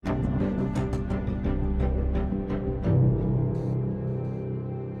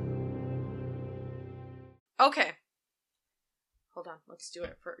Okay. Hold on. Let's do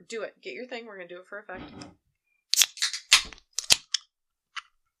it. Do it. Get your thing. We're going to do it for effect.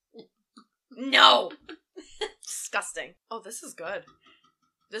 No! Disgusting. Oh, this is good.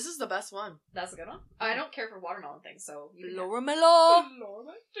 This is the best one. That's a good one. I don't care for watermelon things, so... Floramelo! Oh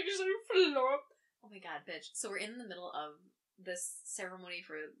my god, bitch. So we're in the middle of this ceremony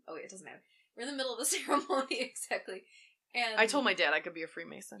for... Oh wait, it doesn't matter. We're in the middle of the ceremony, exactly. And I told my dad I could be a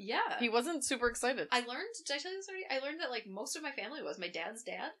Freemason. Yeah. He wasn't super excited. I learned... Did I tell you this already? I learned that, like, most of my family was. My dad's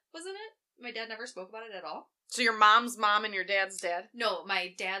dad was in it. My dad never spoke about it at all. So your mom's mom and your dad's dad? No,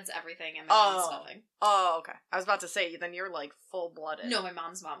 my dad's everything and my mom's nothing. Oh, okay. I was about to say, then you're, like, full-blooded. No, my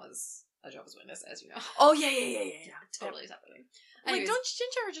mom's mom was a Jehovah's Witness, as you know. Oh, yeah. Totally separate. Like, didn't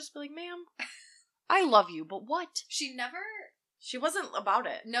you ever just be like, ma'am, I love you, but what? She never... She wasn't about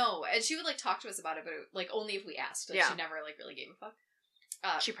it. No, and she would, like, talk to us about it, but, like, only if we asked. Like, she never, like, really gave a fuck.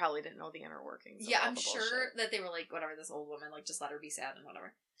 She probably didn't know the inner workings. Yeah, I'm sure that they were like, whatever, this old woman, like, just let her be sad and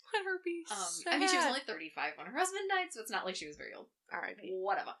whatever. Let her be sad. I mean, she was only 35 when her husband died, so it's not like she was very old. R.I.P.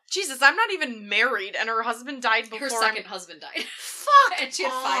 Whatever. Jesus, I'm not even married, and her husband died before. Her second husband died. Fuck! And she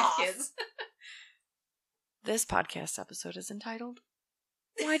had 5 kids. This podcast episode is entitled,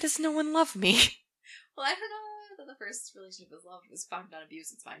 Why Does No One Love Me? Well, I don't know that the first relationship was love. It was founded on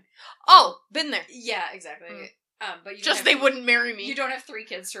abuse. It's fine. Oh, been there. Yeah, exactly. But you just they wouldn't marry me. You don't have 3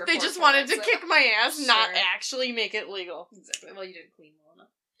 kids to report. They just wanted to kick my ass, Sure. not actually make it legal. Exactly. Well, you didn't clean well enough.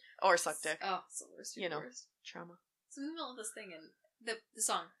 Or suck dick. Oh, it's the worst. You know, worst. trauma. So in the middle of this thing, and the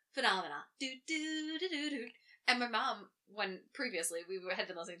song Phenomena, do do do do do, and my mom, when previously we had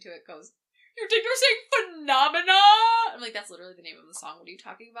been listening to it, goes, "You think you're saying Phenomena?" I'm like, that's literally the name of the song. What are you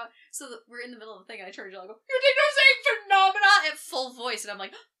talking about? So we're in the middle of the thing, and I turn to her and I go, "You think you're saying Phenomena?" at full voice, and I'm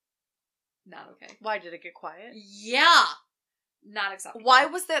like, not okay. Why did it get quiet? Yeah. Not acceptable. Why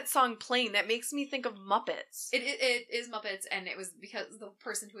was that song playing? That makes me think of Muppets. It is Muppets, and it was because the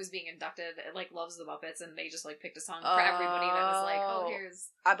person who was being inducted, like, loves the Muppets, and they just, like, picked a song for everybody that was like, oh, here's...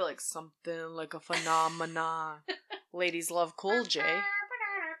 I'd be like, something like a phenomena. Ladies love Cool J.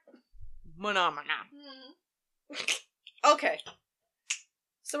 Phenomena. Okay.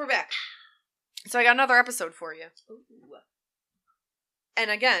 So we're back. So I got another episode for you. Ooh.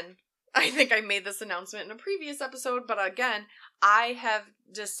 And again, I think I made this announcement in a previous episode, but again, I have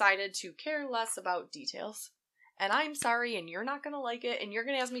decided to care less about details. And I'm sorry, and you're not going to like it, and you're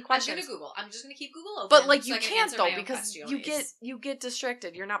going to ask me questions. I'm going to Google. I'm just going to keep Google open. But, like, you so can't, though, because you get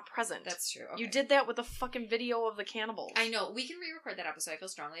distracted. You're not present. That's true. Okay. You did that with the fucking video of the cannibals. I know. We can re-record that episode. I feel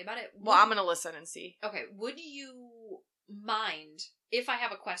strongly about it. Well, I'm going to listen and see. Okay. Would you mind, if I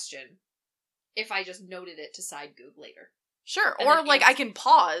have a question, if I just noted it to side Google later? Sure. Or, like, I can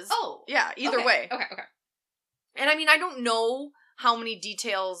pause. Oh. Yeah, either way. Okay. And, I mean, I don't know how many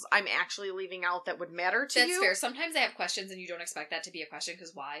details I'm actually leaving out that would matter to you. That's fair. Sometimes I have questions and you don't expect that to be a question,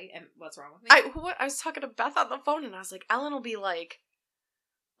 because why? And what's wrong with me? I was talking to Beth on the phone, and I was like, Ellen will be like,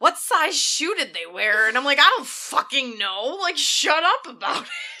 what size shoe did they wear? And I'm like, I don't fucking know. Like, shut up about it.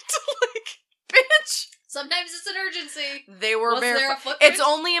 Like, bitch. Sometimes it's an urgency. They were Was there a footprint? It's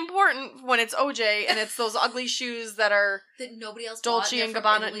only important when it's OJ, and it's those ugly shoes that are that nobody else Dolce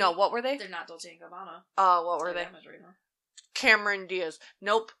bought. and Gabbana. No, what were they? They're not Dolce and Gabbana. What were they? Cameron Diaz.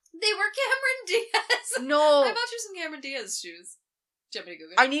 Nope. They were Cameron Diaz. No. I bought you some Cameron Diaz shoes. Do you want me to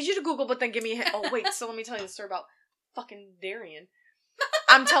Google? I need you to Google, but then give me a hint. Oh, wait, so let me tell you the story about fucking Darian.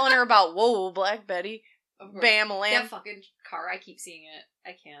 I'm telling her about, whoa, Black Betty. Bam, lamb. That fucking car, I keep seeing it.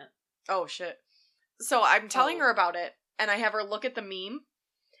 I can't. Oh, shit. So I'm telling her about it, and I have her look at the meme,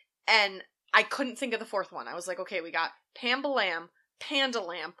 and I couldn't think of the fourth one. I was like, okay, we got Pambalam, Panda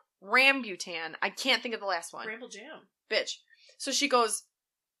Lamp, Rambutan. I can't think of the last one. Ramble Jam. Bitch. So she goes,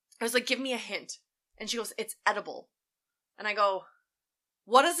 I was like, give me a hint. And she goes, it's edible. And I go,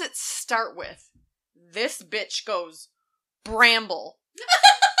 what does it start with? This bitch goes, bramble.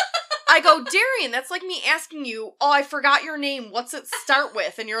 I go, Darian, that's like me asking you, oh, I forgot your name. What's it start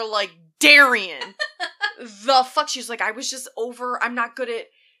with? And you're like, Darian. The fuck? She's like, I was just over. I'm not good at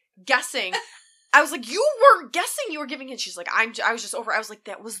guessing. I was like, you weren't guessing. You were giving hints. She's like, I was just over. I was like,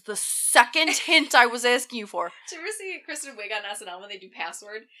 that was the second hint I was asking you for. Did you ever see Kristen Wiig on SNL when they do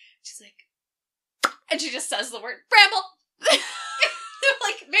Password? She's like, and she just says the word, bramble. They're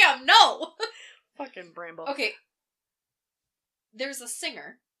like, ma'am, no. Fucking bramble. Okay. There's a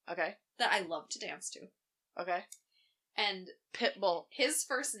singer. Okay. That I love to dance to. Okay. And Pitbull. His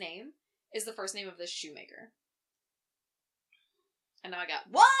first name is the first name of this shoemaker. And now I got,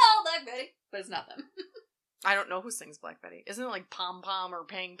 whoa, Black Betty. But it's not them. I don't know who sings Black Betty. Isn't it like Pom Pom or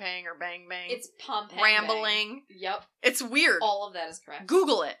Pang Pang or Bang Bang? It's Pom Pang Rambling. Bang. Yep. It's weird. All of that is correct.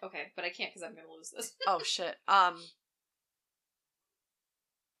 Google it. Okay, but I can't because I'm going to lose this. Oh, shit.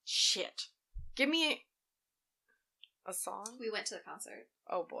 Shit. Give me a song. We went to the concert.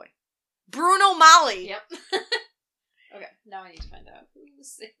 Oh, boy. Bruno Mali. Yep. Okay, now I need to find out who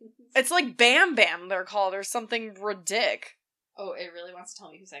sings. It's like Bam Bam, they're called, or something ridic. Oh, it really wants to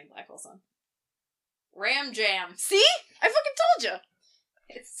tell me who sang Blackwell song. Ram Jam. See? I fucking told you.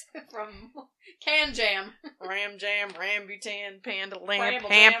 It's from Can Jam. Ram Jam, Rambutan, Panda Lamp, Ramble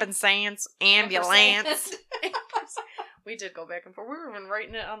Hamp Jam. and Sans, Ambulance. Ampersand. We did go back and forth. We were even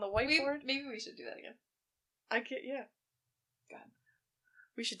writing it on the whiteboard. Maybe we should do that again. I can't, yeah. God.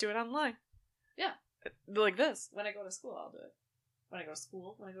 We should do it online. Yeah. Like this. When I go to school, I'll do it. When I go to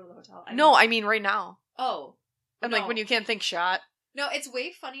school, when I go to the hotel. No, I mean right now. Oh. And no. like when you can't think shot. No, it's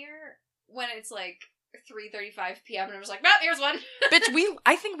way funnier when it's like 3:35 p.m. and I'm just like, well, here's one. Bitch,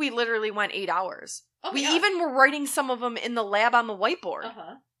 I think we literally went 8 hours. Oh, We yeah. even were writing some of them in the lab on the whiteboard.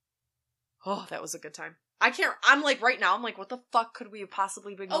 Uh-huh. Oh, that was a good time. I'm like, right now, I'm like, what the fuck could we have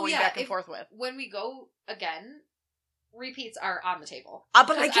possibly been going back and forth with? When we go again, repeats are on the table. But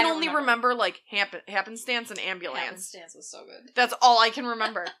I Because can don't only remember like happenstance and ambulance. Happenstance was so good. That's all I can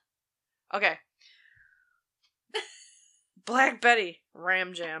remember. Okay. Black Betty.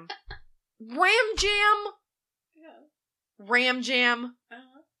 Ram Jam. Ram Jam? Yeah. Ram Jam.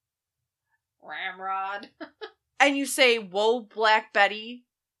 Uh-huh. Ramrod. And you say, whoa, Black Betty,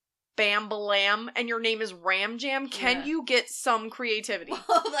 Bam Balam, and your name is Ram Jam? Can Yeah. you get some creativity?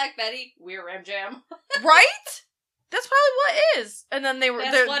 Black Betty, we're Ram Jam. Right? That's probably what it is. And then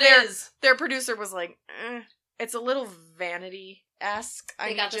That's their producer was like, it's a little vanity-esque.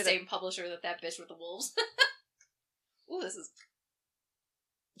 They got the same publisher that bitch with the wolves. Ooh, this is...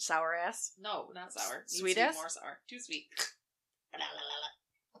 Sour ass. No, not sour. Needs Sweet to be ass? more sour. Too sweet.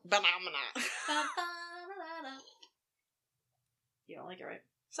 Banana. You don't like it, right?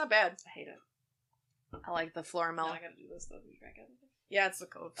 It's not bad. I hate it. I like the Now Florimel. I gotta do this though. You drank everything. Yeah, it's the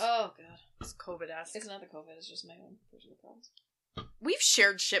COVID. Oh, God. It's COVID-esque. It's not the COVID, it's just my own personal problems. We've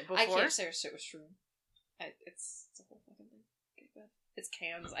shared shit before. I can't share shit with Shroom. It's a whole fucking thing. Okay, go ahead. It's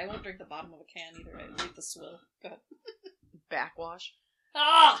cans. I won't drink the bottom of a can either. I leave the swill. Go ahead. Backwash.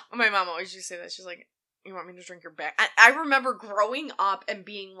 Ah! My mom always used to say that. She's like, you want me to drink your back? I remember growing up and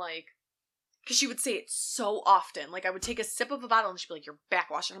being like, because she would say it so often. Like, I would take a sip of a bottle and she'd be like, you're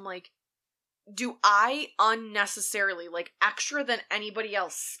backwash. And I'm like, do I unnecessarily, like, extra than anybody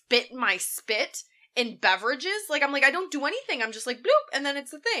else, spit my spit in beverages? Like, I'm like, I don't do anything. I'm just like, bloop, and then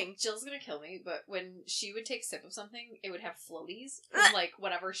it's the thing. Jill's gonna kill me, but when she would take a sip of something, it would have floaties from, like,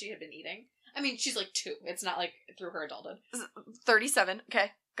 whatever she had been eating. I mean, she's, like, 2. It's not, like, through her adulthood. 37.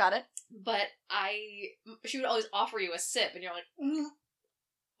 Okay, got it. But she would always offer you a sip, and you're like,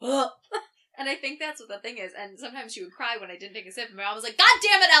 ugh. And I think that's what the thing is. And sometimes she would cry when I didn't take a sip, and my mom was like, God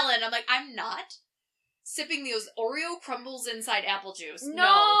damn it, Ellen! I'm like, I'm not sipping those Oreo crumbles inside apple juice.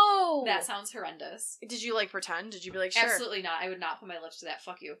 No! That sounds horrendous. Did you, like, pretend? Did you be like, sure? Absolutely not. I would not put my lips to that.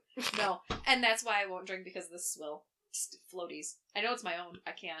 Fuck you. No. And that's why I won't drink, because of the swill. Just floaties. I know it's my own.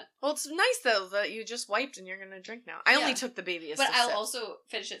 I can't. Well, it's nice, though, that you just wiped and you're gonna drink now. I only Yeah. took the babyest But I'll sip. also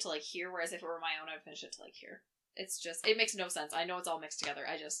finish it to, like, here, whereas if it were my own, I'd finish it to, like, here. It's just, it makes no sense. I know it's all mixed together.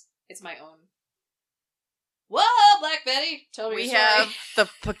 It's my own. Whoa, Black Betty! Tell me We your story. have the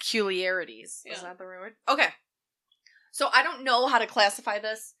peculiarities. Is Yeah. that the right word? Okay. So I don't know how to classify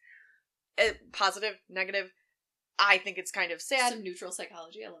this. Positive, negative. I think it's kind of sad. Some neutral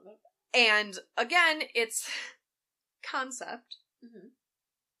psychology. I love it. And again, it's concept. Mm-hmm.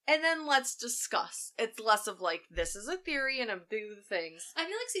 And then let's discuss. It's less of like, this is a theory and a few things. I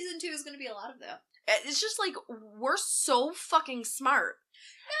feel like season 2 is going to be a lot of that. It's just like, we're so fucking smart.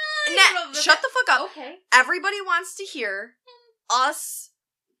 I Nah, don't know if shut the fuck up. Okay. Everybody wants to hear us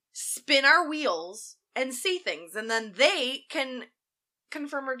spin our wheels and say things, and then they can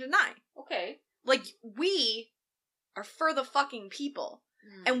confirm or deny. Okay. Like, we are for the fucking people.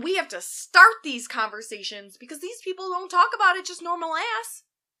 Mm. And we have to start these conversations because these people don't talk about it just normal ass.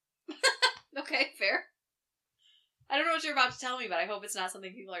 Okay, fair. I don't know what you're about to tell me, but I hope it's not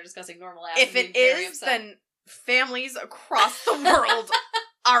something people are discussing normal ass. If and it being very is, upset. then families across the world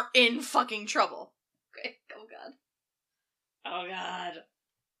are in fucking trouble. Okay. Oh, God. Oh, God.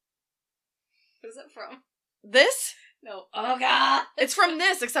 What is it from? This? No. Oh, God. It's from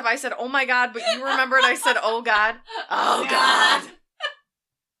this, except I said, oh my god, but you remembered I said, oh god. Oh god.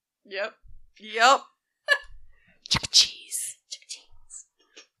 Yep. Chuck E. Cheese. Chuck E. Cheese.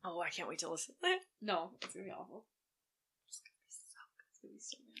 Oh, I can't wait to listen to that. No, it's gonna be awful. It's gonna be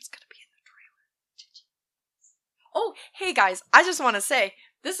so good. It's gonna be in the trailer. Oh, hey guys, I just want to say,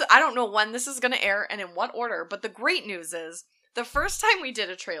 I don't know when this is going to air and in what order, but the great news is, the first time we did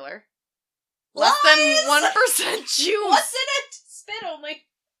a trailer, less than 1% juice. What's in it? Spit only.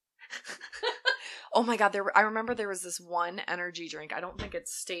 Oh my god, I remember there was this one energy drink. I don't think it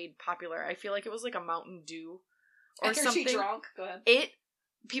stayed popular. I feel like it was like a Mountain Dew or something. Drunk. Go ahead.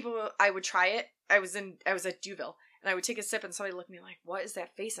 I would try it. I was at Duville, and I would take a sip, and somebody looked at me like, "What is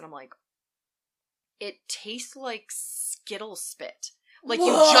that face?" And I'm like, "It tastes like Skittle spit. Like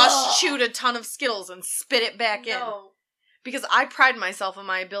you just chewed a ton of Skittles and spit it back in." Because I pride myself on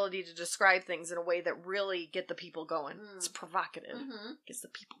my ability to describe things in a way that really get the people going. It's provocative. Gets the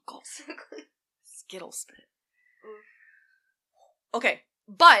people going. Skittle spit. Okay,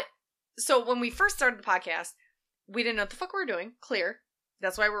 but, so when we first started the podcast, we didn't know what the fuck we were doing. Clear.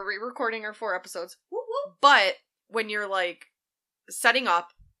 That's why we're re-recording our 4 episodes. Woo-woo. But, when you're, like, setting up,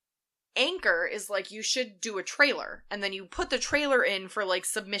 Anchor is like, you should do a trailer. And then you put the trailer in for, like,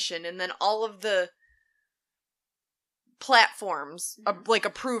 submission, and then all of the platforms, like,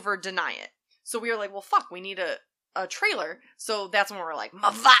 approve or deny it. So we were like, well, fuck, we need a trailer. So that's when we're like,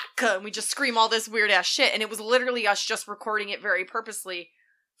 Mavaka! And we just scream all this weird ass shit. And it was literally us just recording it very purposely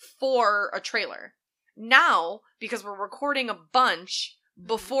for a trailer. Now, because we're recording a bunch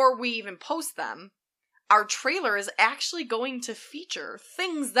before we even post them, our trailer is actually going to feature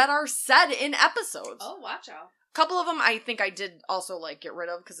things that are said in episodes. Oh, watch out. A couple of them I think I did also, like, get rid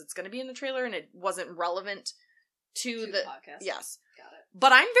of because it's going to be in the trailer and it wasn't relevant to the podcast. Yes. Got it.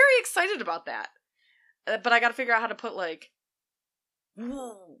 But I'm very excited about that. But I gotta figure out how to put, like,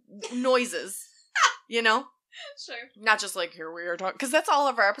 noises, you know? Sure. Not just, like, here we are talking, because that's all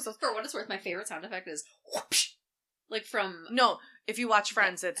of our episodes. For what it's worth, my favorite sound effect is whoopsh. Like from... No, if you watch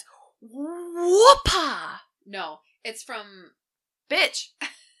Friends, it's whoopa! No, it's from... Bitch.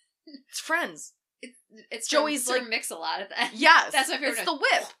 It's Friends. It's Joey's, from Sir like... Mix-a-Lot at the end. Yes. That's my favorite. It's the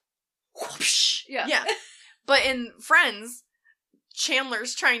whip. Whoopsh. Yeah. Yeah. But in Friends,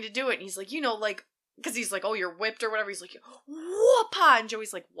 Chandler's trying to do it, and he's like, you know, like... Because he's like, oh, you're whipped or whatever. He's like, whoop-a! And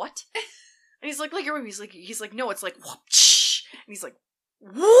Joey's like, what? And he's like you're whipped. He's like, no, it's like, whoop-sh! And he's like,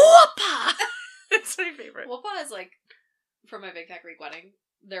 whoop-a! It's my favorite. Whoop-a is like, from My Big Fat Greek Wedding,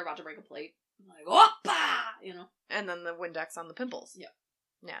 they're about to break a plate. I'm like, whoop-a! You know? And then the Windex on the pimples. Yep.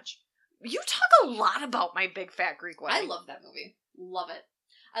 Natch. You talk a lot about My Big Fat Greek Wedding. I love that movie. Love it.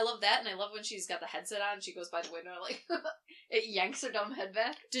 I love that, and I love when she's got the headset on and she goes by the window, like, it yanks her dumb head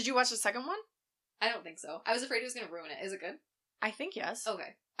back. Did you watch the second one? I don't think so. I was afraid it was going to ruin it. Is it good? I think yes.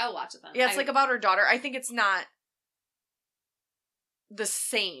 Okay. I'll watch it then. Yeah, it's like about her daughter. I think it's not the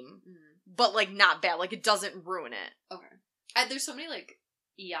same, but like not bad. Like it doesn't ruin it. Okay. There's so many like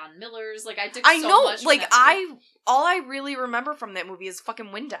Eon Millers. Like I took I so know, much from like that movie. all I really remember from that movie is fucking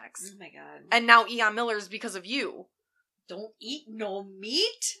Windex. Oh my god. And now Eon Miller's because of you. Don't eat no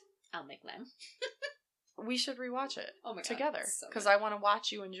meat. I'll make lamb. We should rewatch it together. Because I want to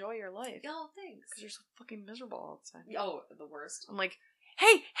watch you enjoy your life. Oh, thanks. Because you're so fucking miserable all the time. Oh, the worst. I'm like,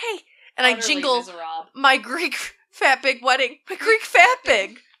 hey! And I jingle miserable. my Greek fat big wedding. My Greek fat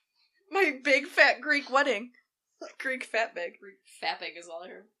big. My big fat Greek wedding. Greek fat big. Greek fat big is all I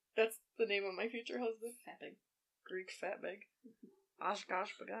heard. That's the name of my future husband. Fat big. Greek fat big. Osh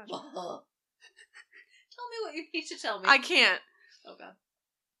gosh bagosh. Tell me what you need to tell me. I can't. Oh god.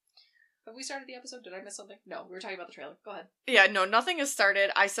 Have we started the episode? Did I miss something? No, we were talking about the trailer. Go ahead. Yeah, no, nothing has started.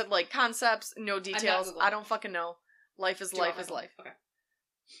 I said, like, concepts, no details. I don't fucking know. Life is life is life. Okay.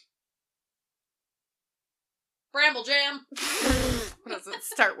 Bramble Jam! What does it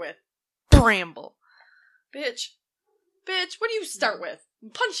start with? Bramble. Bitch, what do you start with?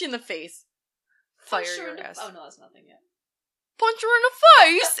 Punch you in the face. Fire your ass. Oh, no, that's nothing yet. Punch her in the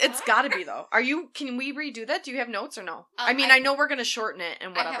face! It's gotta be, though. Can we redo that? Do you have notes or no? I mean, I know we're gonna shorten it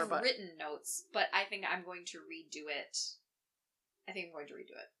and whatever, I have written notes, but I think I'm going to redo it.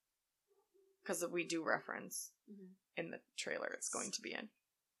 Because we do reference in the trailer it's going to be in.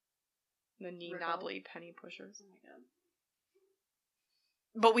 The knee knobbly penny pushers. Oh my god.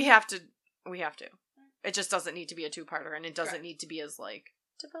 But we have to. It just doesn't need to be a two-parter, and it doesn't need to be as, like,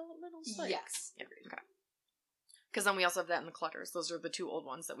 developmental psych. Yes. Yeah, okay. Because then we also have that in the Clutters. Those are the 2 old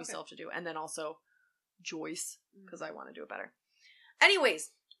ones that we still have to do. And then also Joyce, because I want to do it better.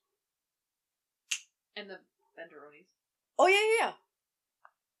 Anyways. And the Benderonis. Oh, yeah.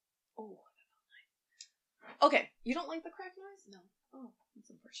 Oh, okay. You don't like the crack noise? No. Oh, that's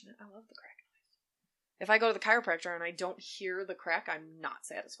unfortunate. I love the crack noise. If I go to the chiropractor and I don't hear the crack, I'm not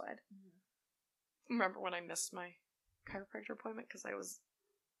satisfied. Remember when I missed my chiropractor appointment because I was...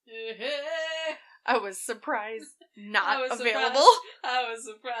 I was surprised. Not I was available. surprised. I was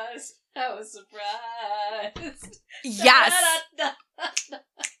surprised. I was surprised. Yes. Da-da-da-da.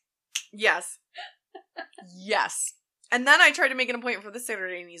 Yes. Yes. And then I tried to make an appointment for this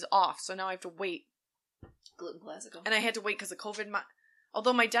Saturday and he's off, so now I have to wait. Gluten classical. And I had to wait because of COVID.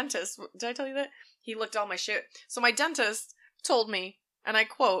 Although my dentist, did I tell you that? He looked at all my shit. So my dentist told me, and I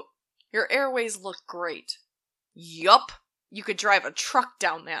quote, "Your airways look great." Yup. You could drive a truck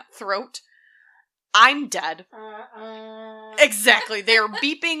down that throat. I'm dead. Exactly. They are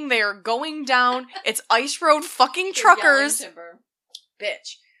beeping. They are going down. It's ice road fucking truckers. Yelling timber.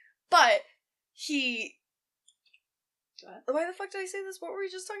 Bitch. But he... What? Why the fuck did I say this? What were we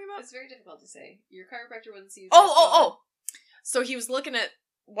just talking about? It's very difficult to say. Your chiropractor wouldn't see you. Oh. So he was looking at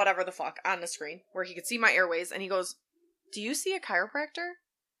whatever the fuck on the screen where he could see my airways and he goes, "Do you see a chiropractor?"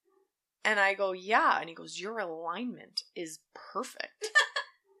 And I go, "Yeah." And he goes, "Your alignment is perfect."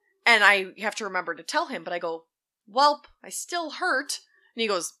 And I have to remember to tell him, but I go, "Welp, I still hurt." And he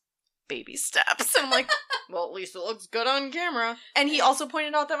goes, "Baby steps." And I'm like, well, at least it looks good on camera. And he also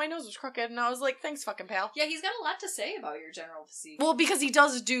pointed out that my nose was crooked, and I was like, thanks, fucking pal. Yeah, he's got a lot to say about your general physique. Well, because he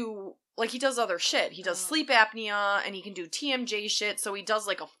does do, like, he does other shit. He does sleep apnea, and he can do TMJ shit, so he does,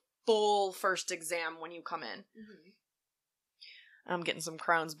 like, a full first exam when you come in. Mm-hmm. I'm getting some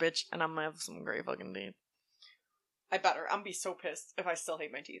crowns, bitch, and I'm gonna have some great fucking teeth. I better. I'm gonna be so pissed if I still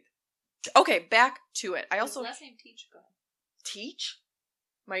hate my teeth. Okay, back to it. I also... His last name Teach. Go ahead. Teach?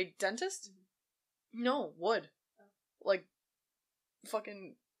 My dentist? Mm-hmm. No, Wood. Oh. Like,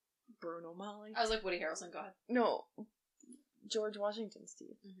 fucking Bruno Mali. I was like Woody Harrelson. Go ahead. No, George Washington's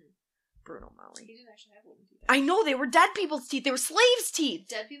teeth. Mm-hmm. Bruno Mali. He didn't actually have wooden teeth. I know, they were dead people's teeth. They were slaves' teeth.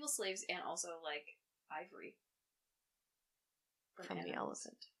 Dead people, slaves, and also, like, ivory. From the animals.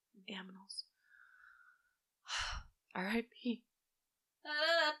 elephant. Aminals. R.I.P.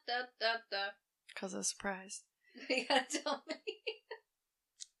 Da-da-da-da-da. Because I was surprised. You gotta tell me.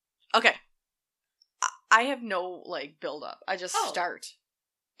 Okay. I have no, like, build-up. I just start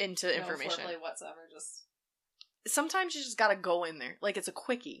into No information. foreplay whatsoever, just... Sometimes you just gotta go in there. Like, it's a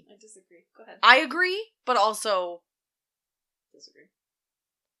quickie. I disagree. Go ahead. I agree, but also... disagree.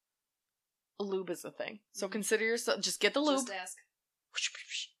 Lube is a thing. So consider yourself... Just get the lube. Just ask.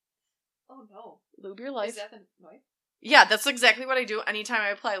 Oh, no. Lube your life. Is that the noise? Yeah, that's exactly what I do. Anytime I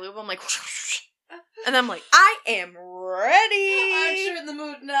apply lube, I'm like... And I'm like, I am ready! I'm sure in the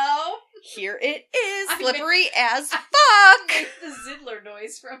mood now. Here it is, I slippery as fuck! Make the Zidler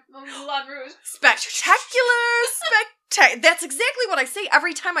noise from Moulin Rouge. Spectacular! That's exactly what I say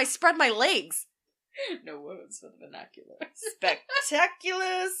every time I spread my legs. No words for the vernacular.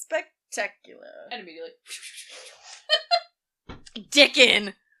 Spectacular, spectacular. And immediately...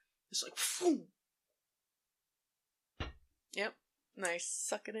 Dickin! Just like, phew. Yep. Nice.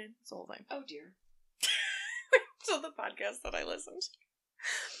 Suck it in. It's the whole thing. Oh, dear. So the podcast that I listened to,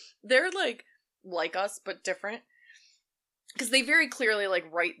 they're like us, but different. Because they very clearly, like,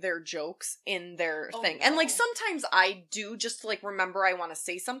 write their jokes in their thing. No. And, like, sometimes I do just to, like, remember I want to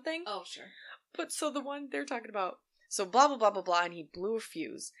say something. Oh, sure. But so the one they're talking about, so blah, blah, blah, blah, blah, and he blew a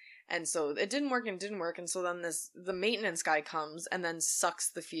fuse. And so it didn't work and didn't work. And so then the maintenance guy comes and then sucks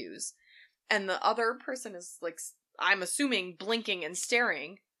the fuse. And the other person is, like, I'm assuming blinking and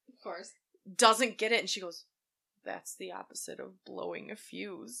staring. Of course. Doesn't get it. And she goes, "That's the opposite of blowing a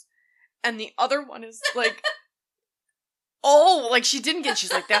fuse." And the other one is like, oh, like she didn't get it.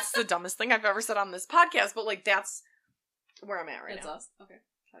 She's like, "That's the dumbest thing I've ever said on this podcast." But like, that's where I'm at right now. That's us. Okay.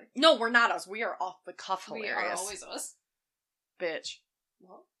 Sorry. No, we're not us. We are off the cuff hilarious. We are always us. Bitch.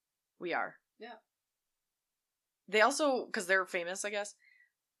 Well, we are. Yeah. They also, because they're famous, I guess,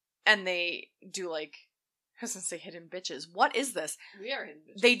 and they do like, I was gonna say hidden bitches. What is this? We are hidden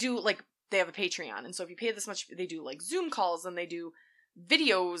bitches. They do like, they have a Patreon, and so if you pay this much, they do like Zoom calls, and they do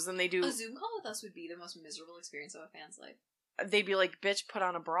videos, and they do... A Zoom call with us would be the most miserable experience of a fan's life. They'd be like, "Bitch, put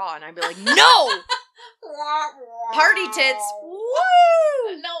on a bra," and I'd be like, "No! Party tits!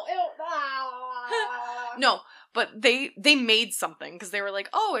 Woo!" No, No, but they made something, because they were like,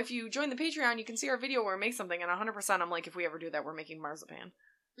 "Oh, if you join the Patreon, you can see our video where we make something," and 100% I'm like, if we ever do that, we're making marzipan.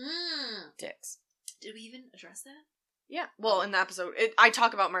 Dicks. Did we even address that? Yeah. Well, in the episode, I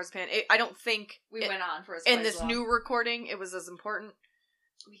talk about marzipan. I don't think... We went on for as in this new recording, it was as important.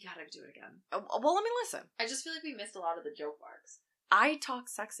 We gotta do it again. Well, let me listen. I just feel like we missed a lot of the joke marks. I talk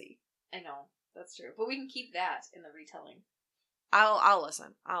sexy. I know. That's true. But we can keep that in the retelling. I'll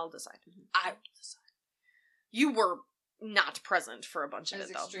listen. I'll decide. I will decide. You were not present for a bunch of I was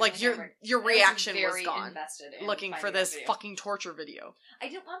it though. extremely Like hammered. your I was reaction was very gone. invested in Looking for finding that this video. fucking torture video. I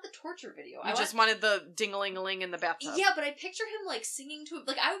didn't want the torture video. You just wanted the ding-a-ling-a-ling in the bathtub. Yeah, but I picture him like singing to it.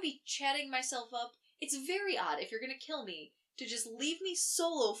 Like I would be chatting myself up. It's very odd if you're gonna kill me to just leave me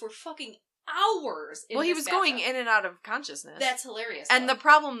solo for fucking hours. Well, he was going in and out of consciousness. That's hilarious. And though. the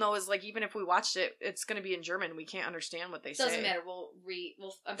problem though is like even if we watched it, it's going to be in German. We can't understand what they say. Doesn't matter.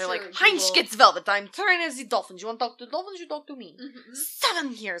 I'm They're sure like, Heinz gets velvet. I'm training the dolphins. You want to talk to the dolphins? You talk to me. Mm-hmm.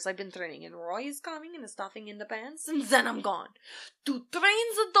 7 years I've been training, and Roy is coming and is stuffing in the pants, and then I'm gone. To train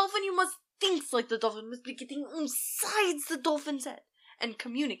the dolphin, you must think like the dolphin. Must be getting inside the dolphin's head and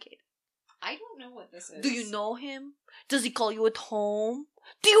communicate. I don't know what this is. Do you know him? Does he call you at home?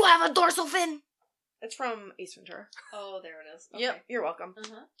 Do you have a dorsal fin? It's from Ace Ventura. Oh, there it is. Okay. Yep, you're welcome.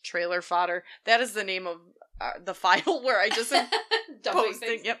 Uh-huh. Trailer fodder. That is the name of the file where I just Dumping posting.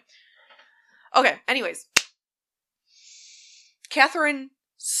 things. Yep. Okay. Anyways, Catherine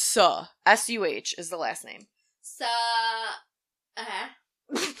Suh, S-U-H is the last name.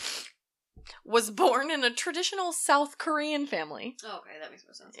 Was born in a traditional South Korean family. Oh, okay, that makes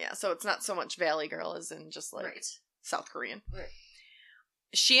more sense. Yeah, so it's not so much Valley Girl as in just like Right. South Korean. Right.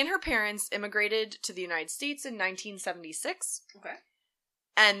 She and her parents immigrated to the United States in 1976. Okay.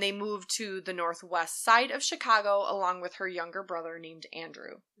 And they moved to the northwest side of Chicago along with her younger brother named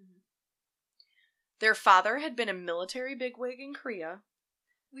Andrew. Mm-hmm. Their father had been a military bigwig in Korea.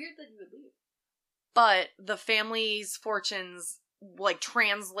 Weird that you would leave. But the family's fortunes, like,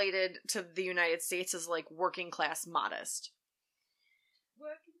 translated to the United States as, like, working class modest.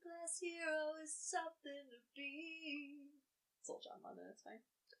 Working class hero is something to be. It's old John Lennon, it's fine.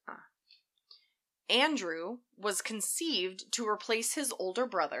 Andrew was conceived to replace his older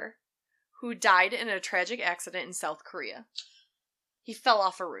brother, who died in a tragic accident in South Korea. He fell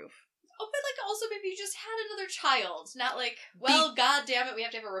off a roof. Oh, but like also maybe you just had another child. Not like, well, god damn it, we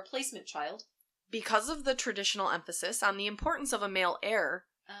have to have a replacement child. Because of the traditional emphasis on the importance of a male heir,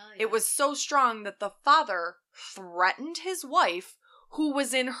 Yeah. it was so strong that the father threatened his wife, who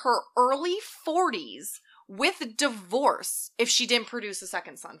was in her early 40s, with divorce if she didn't produce a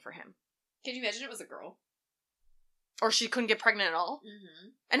second son for him. Can you imagine it was a girl? Or she couldn't get pregnant at all? Mm-hmm.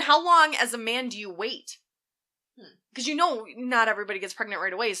 And how long as a man do you wait? Because you know not everybody gets pregnant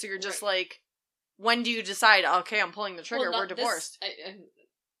right away, so you're just like, when do you decide, okay, I'm pulling the trigger, we're divorced? And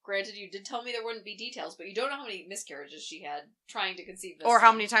granted, you did tell me there wouldn't be details, but you don't know how many miscarriages she had trying to conceive this. Or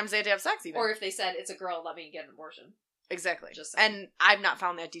how many times they had to have sex even. Or if they said, it's a girl, let me get an abortion. Exactly. Just saying. And I've not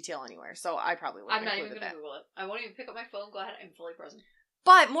found that detail anywhere, so I probably wouldn't I'm not even include going to that. Google it. I won't even pick up my phone. Go ahead. I'm fully present.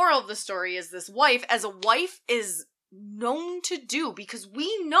 But moral of the story is this wife, as a wife, is known to do, because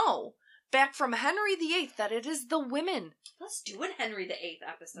we know back from Henry VIII that it is the women Let's do an Henry VIII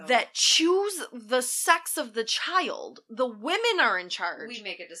episode. that choose the sex of the child. The women are in charge. We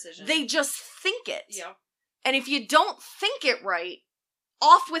make a decision. They just think it. Yeah. And if you don't think it right,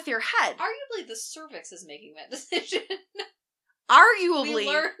 off with your head. Arguably, the cervix is making that decision. Arguably. We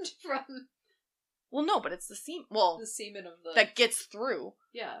learned from Well, no, but it's the semen. Well, the semen of the... that gets through.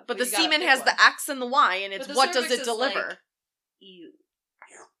 Yeah. But the you gotta semen pick has one. the X and the Y, and it's But the what does cervix it is deliver. like, ew.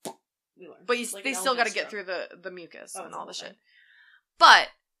 We learned. But Like they an still got to elephant's get throat. through the mucus Oh, and all the it's shit. okay. But,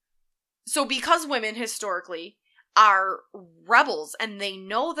 so because women historically are rebels and they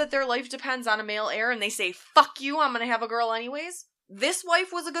know that their life depends on a male heir and they say, fuck you, I'm going to have a girl anyways, this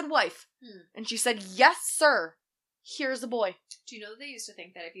wife was a good wife. And she said, yes, sir. Here's a boy. Do you know that they used to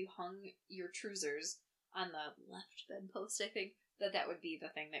think that if you hung your trousers on the left bedpost, I think, that would be the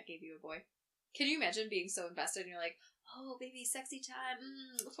thing that gave you a boy? Can you imagine being so invested and you're like, oh, baby, sexy time,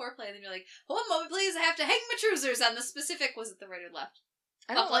 foreplay, and then you're like, one moment, please, I have to hang my trousers on the specific, was it the right or left?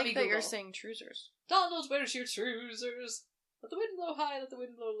 I don't Let like me that you're Google. saying trousers. Donald, where's your trousers? Let the wind blow high, let the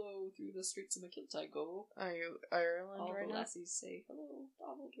wind blow low, through the streets of my kilt I go. Are you Ireland All right the now? lassies say, hello,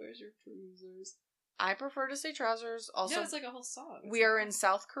 Donald, where's your trousers? I prefer to say trousers. Also, No, it's like a whole song. It's we are like- in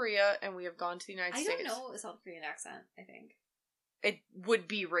South Korea and we have gone to the United I States. don't know a South Korean accent, I think. It would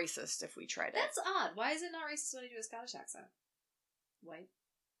be racist if we tried it. That's odd. Why is it not racist when I do a Scottish accent? White.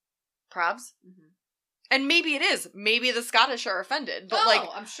 Probs. Mm-hmm. And maybe it is. Maybe the Scottish are offended. But, like,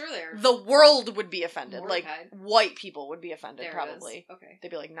 I'm sure they're... the world would be offended. Mortified. Like, white people would be offended, There it probably. is. Okay. They'd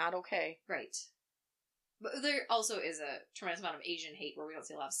be like, not okay. Right. But there also is a tremendous amount of Asian hate where we don't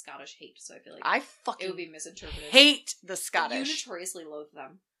see a lot of Scottish hate, so I feel like I it fucking would be misinterpreted. hate the You Scottish. notoriously loathe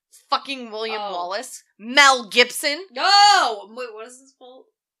them. Fucking William Oh. Wallace. Mel Gibson. No! Wait, what is his full...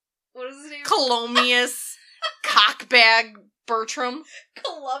 What is his name? Colomius. Cockbag Bertram.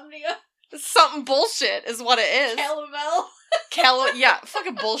 Columbia. Something bullshit is what it is. Calomel. Yeah,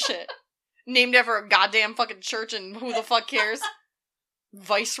 fucking bullshit. named after a goddamn fucking church, and who the fuck cares?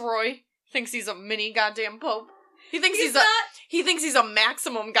 Viceroy thinks he's a mini goddamn pope. He thinks he thinks he's a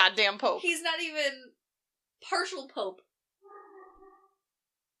maximum goddamn pope. He's not even partial pope.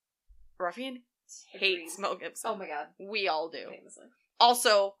 Ruffian hates Mel Gibson. Oh my god. We all do. Famously.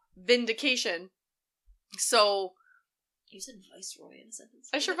 Also, vindication. So... You said Viceroy in a sentence.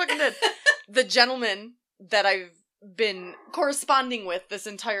 I sure fucking did. The gentleman that I've been corresponding with this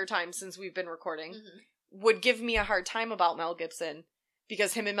entire time since we've been recording would give me a hard time about Mel Gibson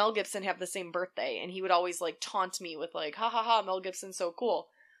because him and Mel Gibson have the same birthday, and he would always, like, taunt me with, like, ha ha ha, Mel Gibson's so cool.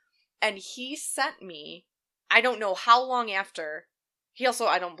 And he sent me, I don't know how long after, he also,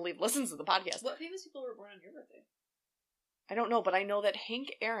 I don't believe, listens to the podcast. What famous people were born on your birthday? I don't know, but I know that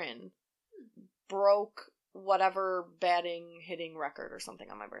Hank Aaron broke whatever hitting record or something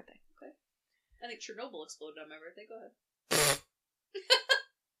on my birthday. Okay. I think Chernobyl exploded on my birthday. Go ahead.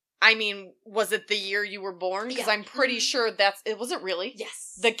 I mean, was it the year you were born? Because Yeah. I'm pretty sure it wasn't really?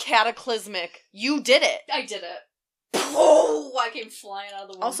 Yes. The cataclysmic. You did it. I did it. Oh, I came flying out of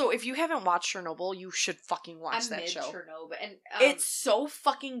the womb. Also, if you haven't watched Chernobyl, you should fucking watch that show. Chernobyl, and It's so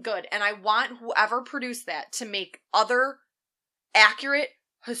fucking good, and I want whoever produced that to make other accurate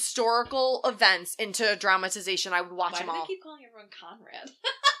historical events into a dramatization. I would watch them Why do all. they keep calling everyone Conrad?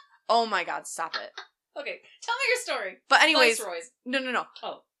 Oh my god, stop it. Okay, tell me your story. But anyways, Viceroys. no.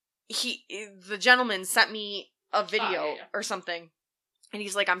 Oh. The gentleman sent me a video yeah. or something, and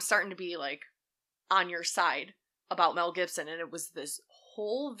he's like, I'm starting to be, like, on your side about Mel Gibson, and it was this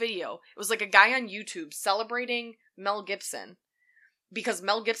whole video. It was like a guy on YouTube celebrating Mel Gibson, because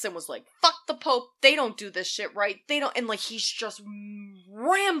Mel Gibson was like, fuck the Pope, they don't do this shit right, they don't, and, like, he's just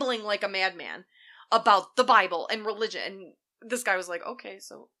rambling like a madman about the Bible and religion, and this guy was like, okay,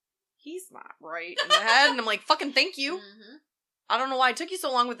 so he's not right in the head, and I'm like, fucking thank you. Mm-hmm. I don't know why it took you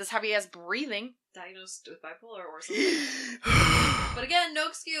so long with this heavy-ass breathing. Diagnosed with bipolar or something. But again, no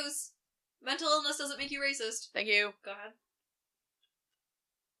excuse. Mental illness doesn't make you racist. Thank you. Go ahead.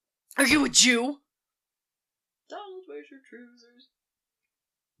 Are you a Jew? Donald, where's your trousers?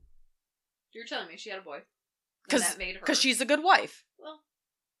 You're telling me she had a boy. And that made her. Because she's a good wife. Well,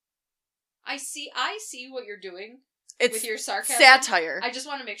 I see what you're doing It's with your sarcasm. satire. I just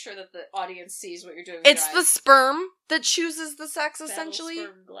want to make sure that the audience sees what you're doing. It's the sperm that chooses the sex, Battle essentially.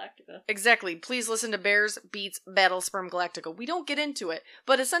 Sperm Galactica. Exactly. Please listen to Bears Beats Battle Sperm Galactica. We don't get into it,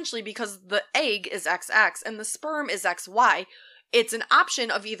 but essentially because the egg is XX and the sperm is XY, it's an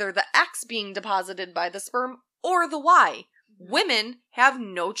option of either the X being deposited by the sperm or the Y. Mm-hmm. Women have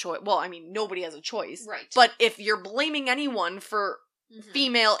no choice. Well, I mean, nobody has a choice. Right. But if you're blaming anyone for Mhm.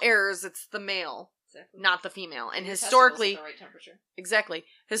 female errors, it's the male, Exactly. not the female. And Your historically, testicles at the right temperature. exactly,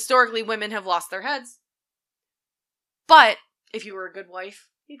 historically, women have lost their heads. But if you were a good wife,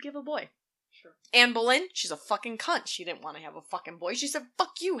 you'd give a boy. Sure. Anne Boleyn, she's a fucking cunt. She didn't want to have a fucking boy. She said,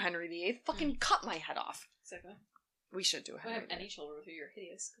 fuck you, Henry VIII. Fucking cut my head off. Exactly. We should do a I don't Henry have any VIII. children with you. You're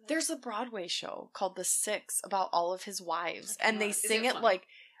hideous. There's a Broadway show called The Six about all of his wives. Oh my And they God. Is sing it it funny?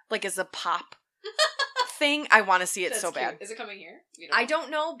 like as a pop thing. I want to see it That's so bad. cute. Is it coming here? You I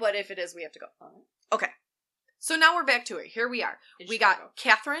don't know, but if it is, we have to go. Alright. Okay. So now we're back to it. Here we are. In We Chicago. got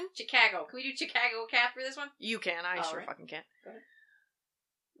Catherine. Chicago. Can we do Chicago cat for this one? You can. I sure Alright. fucking can. Go ahead.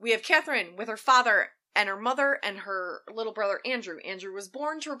 We have Catherine with her father and her mother and her little brother Andrew. Andrew was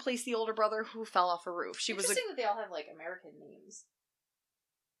born to replace the older brother who fell off a roof. She was Interesting that they all have like American names.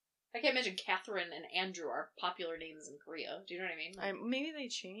 I can't imagine Catherine and Andrew are popular names in Korea. Do you know what I mean? Like, maybe they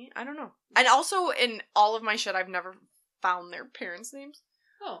changed. I don't know. And also in all of my shit, I've never found their parents' names.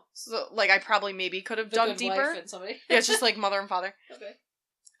 oh, So like I probably maybe could have the dug Good deeper. Wife and somebody. Yeah, it's just like mother and father. Okay.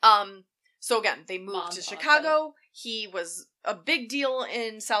 So again, they moved Mom, to Pop, Chicago. He was a big deal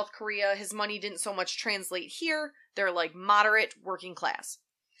in South Korea. His money didn't so much translate here. They're like moderate working class.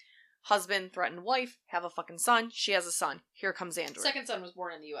 Husband, threatened wife, have a fucking son. She has a son. Here comes Andrew. Second son was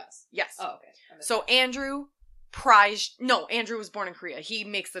born in the U.S. Yes. Oh, okay. I missed So Andrew Andrew was born in Korea. He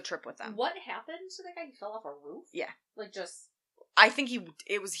makes the trip with that. them. What happened to that guy? He fell off a roof? Yeah. Like just... I think he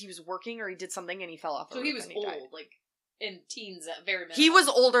was working or he did something and he fell off a So roof he was and old, died. like in teens at very minimum. He was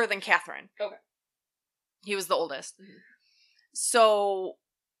older than Catherine. Okay. He was the oldest. Mhm. So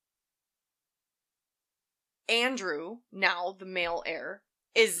Andrew, now the male heir,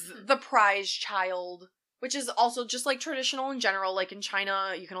 is the prize child, which is also just like traditional in general. Like in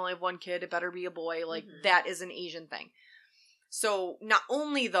China, you can only have one kid. It better be a boy. Like Mhm. that is an Asian thing. So not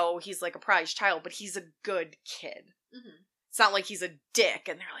only though he's like a prize child, but he's a good kid. Mhm. It's not like he's a dick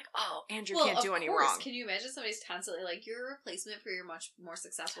and they're like, oh, Andrew can't do any wrong. Can you imagine somebody's constantly like, you're a replacement for your much more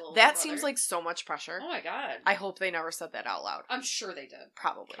successful older That brother? seems like so much pressure. Oh my god. I hope they never said that out loud. I'm sure they did.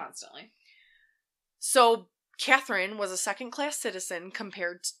 Probably. Constantly. So Catherine was a second-class citizen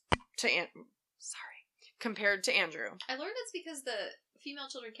compared to Andrew. I learned it's because the female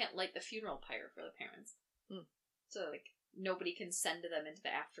children can't light the funeral pyre for the parents. So, like, nobody can send them into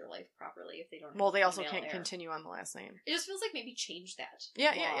the afterlife properly if they don't have Well, they also male can't heir. continue on the last name. It just feels like maybe change that.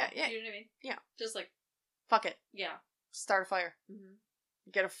 Yeah. Do you know what I mean? Yeah. Just like, Fuck it. yeah. Start a fire.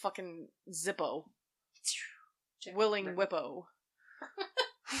 Mm-hmm. Get a fucking Zippo. Check Willing right. Whippo.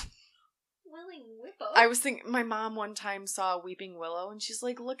 Willing Whippo? I was thinking, my mom one time saw a Weeping Willow, and she's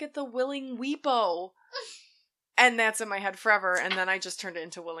like, look at the Willing Weepo. And that's in my head forever, and then I just turned it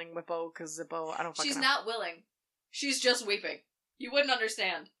into Willing Whippo, because Zippo, I don't fucking know. She's not willing. She's just weeping. You wouldn't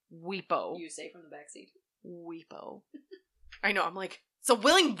understand. Weepo. You say from the backseat. Weepo. I know, I'm like, it's a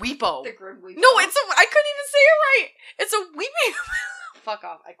Willing Weepo. The grim weeping. No, I couldn't even say it right. It's a Weeping. Fuck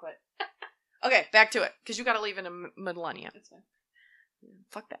off, I quit. Okay, back to it, because you gotta leave in a millennia. It's fine.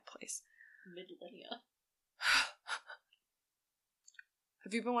 Fuck that place. Millennia.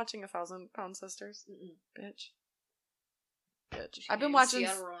 Have you been watching 1,000 Pound Sisters? Mm-mm. Bitch. You I've been can't even see watching.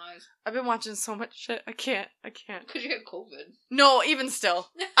 out of her own eyes. I've been watching so much shit. I can't. Because you had COVID. No, even still,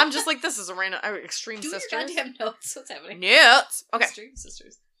 I'm just like, this is a random Extreme Do Sisters. your goddamn notes. What's happening? Nuts. Okay. Extreme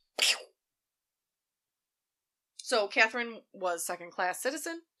Sisters. So Catherine was second-class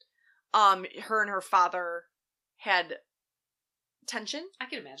citizen. Her and her father had tension I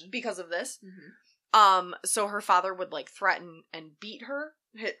can imagine. because of this. Mm-hmm. So her father would like threaten and beat her.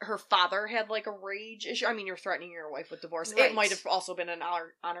 Her father had like a rage issue. I mean, you're threatening your wife with divorce. Right. It might have also been an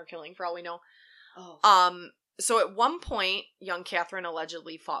honor killing for all we know. Oh. So at one point, young Catherine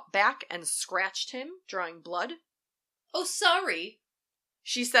allegedly fought back and scratched him, drawing blood. Oh, sorry.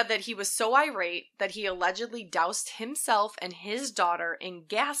 She said that he was so irate that he allegedly doused himself and his daughter in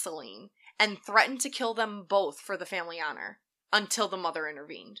gasoline and threatened to kill them both for the family honor until the mother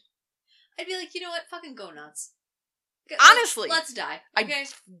intervened. I'd be like, you know what? Fucking go nuts. Honestly. Let's die. Okay?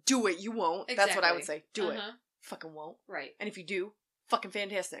 Do it, you won't. Exactly. That's what I would say. Do it. Uh-huh. Fucking won't. Right. And if you do, fucking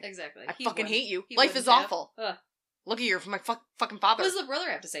fantastic. Exactly. I He fucking wouldn't. hate you. He Life wouldn't is have. awful. Ugh. Look at you from my fucking father. What does the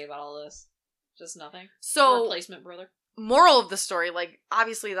brother have to say about all this? Just nothing? So, Replacement brother? moral of the story, like,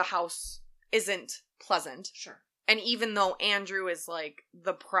 obviously the house isn't pleasant. Sure. And even though Andrew is, like,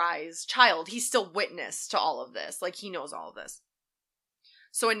 the prize child, he's still witness to all of this. Like, he knows all of this.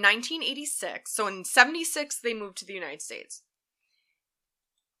 So in 1986, so in 76, they moved to the United States.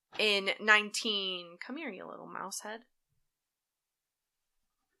 Come here, you little mouse head.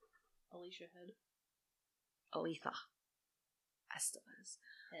 Alicia Head. Aletha Estevez.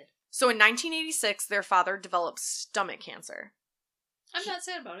 Head. So in 1986, their father developed stomach cancer. I'm not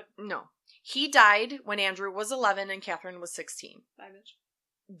sad about it. No. He died when Andrew was 11 and Catherine was 16. Bye,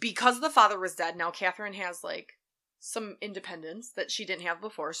 bitch. Because the father was dead, now Catherine has, like, some independence that she didn't have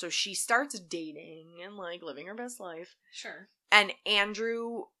before, so she starts dating and, like, living her best life. Sure. And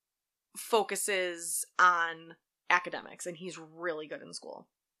Andrew focuses on academics, and he's really good in school.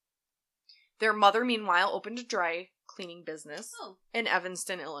 Their mother, meanwhile, opened a dry cleaning business in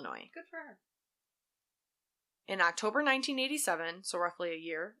Evanston, Illinois. Good for her. In October 1987, so roughly a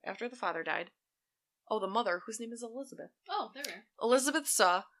year after the father died, the mother, whose name is Elizabeth. Oh, there we are. Elizabeth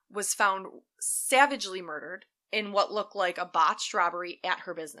Suh was found savagely murdered in what looked like a botched robbery at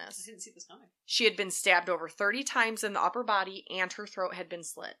her I business. didn't see this coming. She had been stabbed over 30 times in the upper body, and her throat had been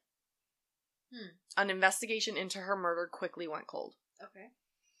slit. An investigation into her murder quickly went cold. Okay.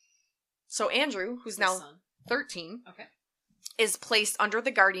 So Andrew, who's My now son. 13, Okay. is placed under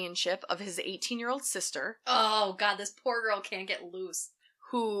the guardianship of his 18-year-old sister, Oh, God, this poor girl can't get loose.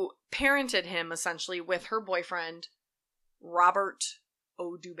 who parented him, essentially, with her boyfriend, Robert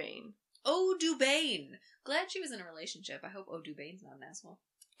O'Dubain. O'Dubain. Glad she was in a relationship. I hope O'Dubain's not an asshole.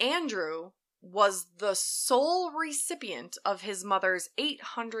 Andrew was the sole recipient of his mother's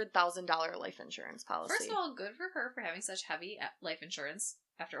 $800,000 life insurance policy. First of all, good for her for having such heavy life insurance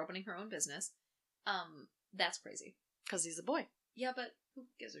after opening her own business. That's crazy. Because he's a boy. Yeah, but who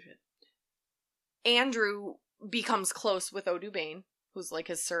gives a shit? Andrew becomes close with O'Dubain, who's like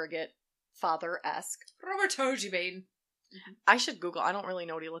his surrogate father-esque. Robert O'Dubain. I should Google. I don't really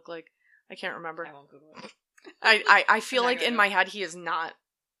know what he looked like. I can't remember. I won't Google it. I feel I'm not like in gonna. my head he is not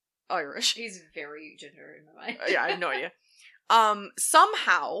Irish. He's very ginger in my mind. Yeah, I have no idea.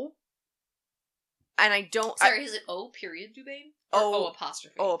 Somehow, and I don't. Sorry, is it O period Dubain? Or O- O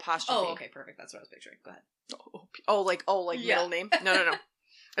apostrophe. Oh, apostrophe. Oh, okay, perfect. That's what I was picturing. Go ahead. Like Yeah. middle name. No.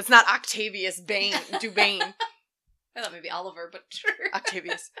 It's not Octavius Bain Dubain. I thought maybe Oliver, but sure.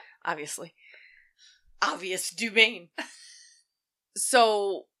 Octavius, obviously. Obvious Dubain.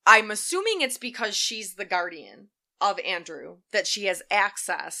 So I'm assuming it's because she's the guardian of Andrew that she has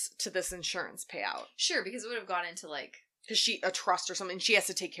access to this insurance payout. Sure, because it would have gone into, like... Because a trust or something, she has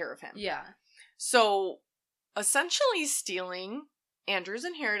to take care of him. Yeah. So, essentially stealing Andrew's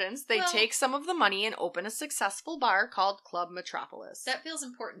inheritance, they take some of the money and open a successful bar called Club Metropolis. That feels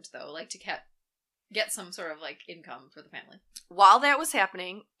important, though, like, to get some sort of, like, income for the family. While that was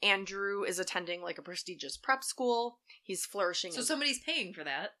happening, Andrew is attending, like, a prestigious prep school. He's flourishing. So somebody's paying for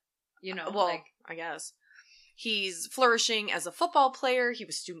that, you know? Well, like... I guess. He's flourishing as a football player. He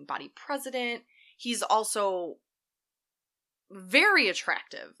was student body president. He's also very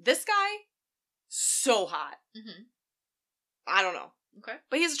attractive. This guy, so hot. Mm-hmm. I don't know. Okay.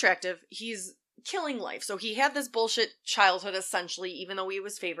 But he's attractive. He's killing life. So he had this bullshit childhood, essentially, even though he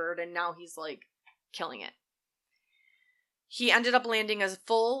was favored, and now he's, like, killing it. He ended up landing a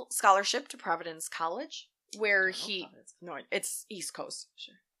full scholarship to Providence College, where No, it's East Coast.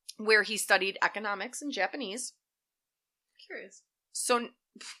 Sure. Where he studied economics and Japanese. Curious. So,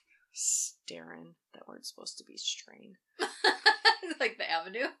 Starin. That word's supposed to be strain. Like the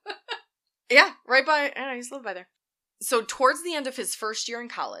avenue? Yeah, right by, I used to live by there. So towards the end of his first year in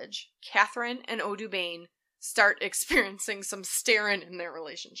college, Catherine and O'Dubain start experiencing some starin in their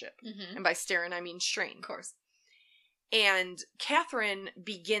relationship. Mm-hmm. And by starin, I mean strain. Of course. And Catherine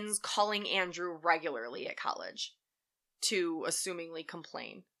begins calling Andrew regularly at college to assumingly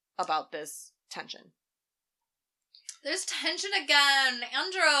complain about this tension. There's tension again,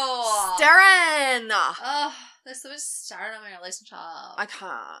 Andrew! Starin! Oh, there's so much staring on my relationship. I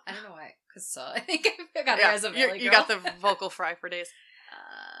can't. I don't know why, because I think I got it as a Valley girl. You got the vocal fry for days.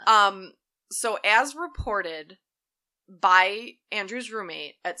 So as reported by Andrew's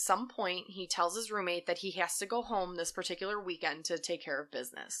roommate, at some point he tells his roommate that he has to go home this particular weekend to take care of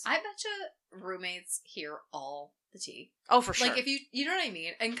business. I betcha roommates hear all the tea. Oh, for sure. Like, if you know what I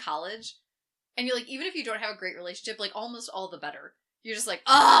mean? In college, and you're like, even if you don't have a great relationship, like, almost all the better. You're just like,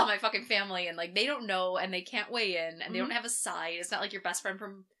 oh, my fucking family, and, like, they don't know, and they can't weigh in, and they don't have a side. It's not like your best friend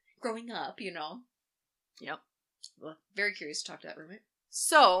from growing up, you know? Yep. Well, very curious to talk to that roommate.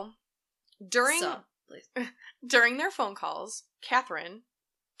 So, during please. their phone calls, Catherine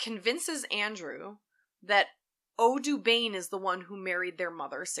convinces Andrew that O'Dubain is the one who married their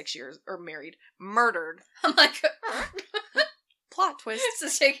mother murdered. I'm like, Plot twist.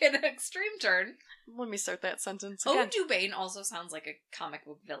 This is taking an extreme turn. Let me start that sentence again. O'Dubain also sounds like a comic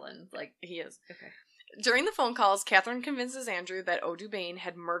book villain. Like, he is. Okay. During the phone calls, Catherine convinces Andrew that O'Dubain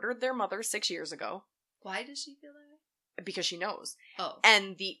had murdered their mother 6 years ago. Why does she feel that way? Because she knows. Oh.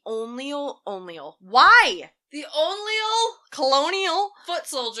 And the why? The only colonial foot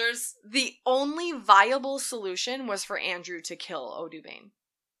soldiers. The only viable solution was for Andrew to kill O'Dubain.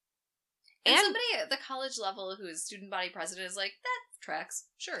 And somebody at the college level who is student body president is like, that tracks.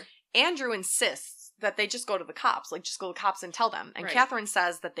 Sure. Andrew insists that they just go to the cops. Like, just go to the cops and tell them. And right. Catherine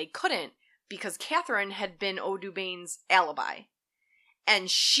says that they couldn't because Catherine had been O'Dubain's alibi.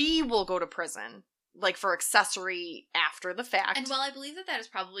 And she will go to prison, like, for accessory after the fact. And while I believe that is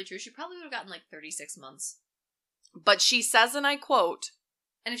probably true, she probably would have gotten, like, 36 months. But she says, and I quote...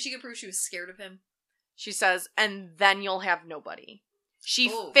 And if she could prove she was scared of him? She says, and then you'll have nobody.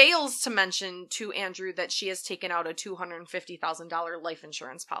 She fails to mention to Andrew that she has taken out a $250,000 life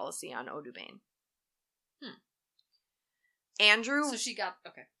insurance policy on O'Dubain. Andrew... So she got...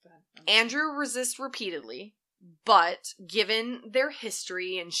 Okay, go ahead. Andrew resists repeatedly, but given their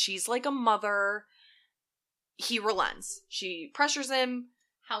history, and she's like a mother, he relents. She pressures him.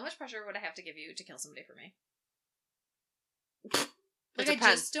 How much pressure would I have to give you to kill somebody for me? It I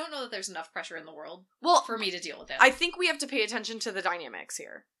depends. just don't know that there's enough pressure in the world for me to deal with that. I think we have to pay attention to the dynamics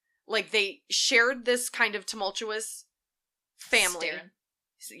here. Like, they shared this kind of tumultuous family.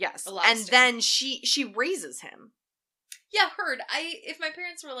 Staring. Yes. And then she raises him. Yeah, heard. If my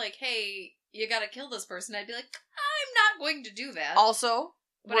parents were like, hey, you gotta kill this person, I'd be like, I'm not going to do that. Also,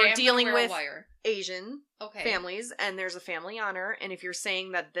 but we're dealing with Asian families, and there's a family honor, and if you're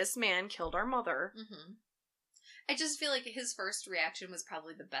saying that this man killed our mother... Mm-hmm. I just feel like his first reaction was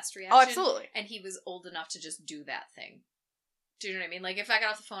probably the best reaction. Oh, absolutely. And he was old enough to just do that thing. Do you know what I mean? Like, if I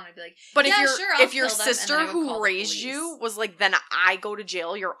got off the phone, I'd be like, but yeah, if your sister who raised you was like, then I go to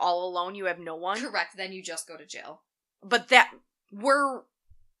jail, you're all alone, you have no one. Correct, then you just go to jail. But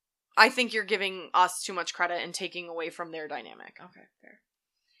I think you're giving us too much credit and taking away from their dynamic. Okay, fair.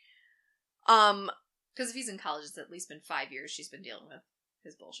 Because if he's in college, it's at least been 5 years she's been dealing with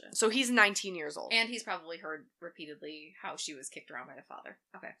his bullshit. So he's 19 years old. And he's probably heard repeatedly how she was kicked around by the father.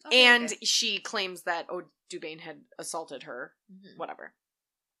 Okay. And she claims that O'Dubain had assaulted her. Mm-hmm. Whatever.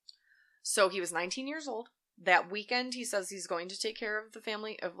 So he was 19 years old that weekend, he says he's going to take care of the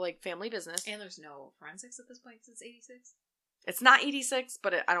family business. And there's no forensics at this point since 86? It's not 86,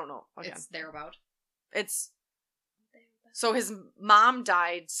 but I don't know. Again. It's thereabout. So his mom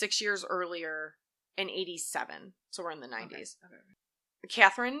died 6 years earlier in 87. So we're in the 90s. Okay.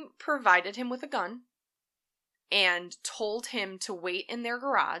 Catherine provided him with a gun and told him to wait in their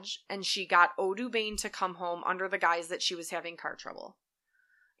garage, and she got O'Dubain to come home under the guise that she was having car trouble.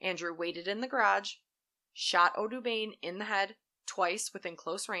 Andrew waited in the garage, shot O'Dubain in the head twice within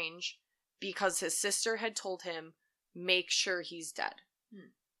close range because his sister had told him, make sure he's dead.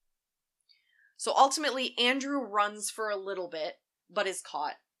 So ultimately, Andrew runs for a little bit, but is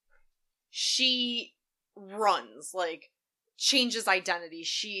caught. She runs, changes identity.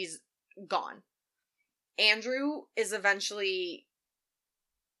 She's gone. Andrew is eventually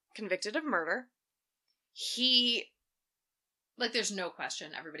convicted of murder. There's no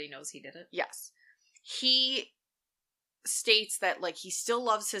question. Everybody knows he did it. Yes. He states that, he still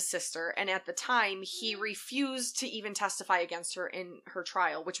loves his sister, and at the time, he refused to even testify against her in her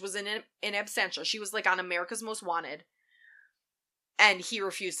trial, which was in absentia. She was, on America's Most Wanted, and he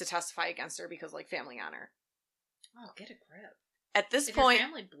refused to testify against her because, family honor. Oh, get a grip. At this point... your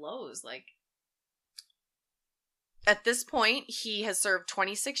family blows, At this point, he has served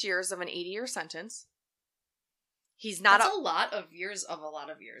 26 years of an 80-year sentence. He's not... That's a lot of years of a lot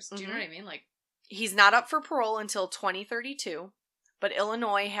of years. Do you know what I mean? He's not up for parole until 2032, but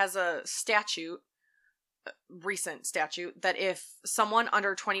Illinois has a recent statute, that if someone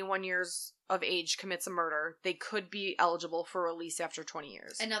under 21 years of age commits a murder, they could be eligible for release after 20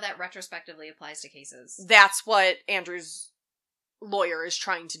 years. And now that retrospectively applies to cases. That's what Andrew's lawyer is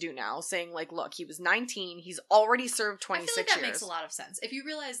trying to do now, saying, look, he was 19, he's already served 26 years. I feel like that makes a lot of sense. If you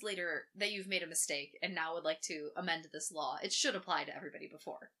realize later that you've made a mistake and now would like to amend this law, it should apply to everybody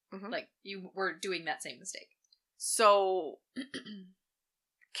before. Mm-hmm. You were doing that same mistake. So,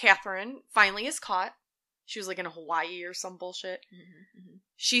 Catherine finally is caught. She was, in Hawaii or some bullshit. Mm-hmm.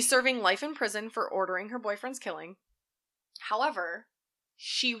 She's serving life in prison for ordering her boyfriend's killing. However...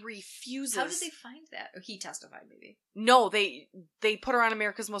 she refuses. How did they find that? Or he testified, maybe. No, they put her on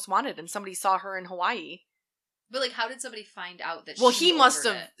America's Most Wanted, and somebody saw her in Hawaii. But, how did somebody find out that she he must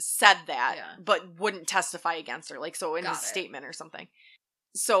have said that, yeah, but wouldn't testify against her, in his statement or something.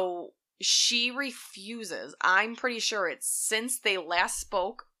 So, she refuses. I'm pretty sure it's since they last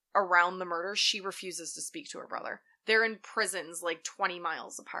spoke around the murder, she refuses to speak to her brother. They're in prisons 20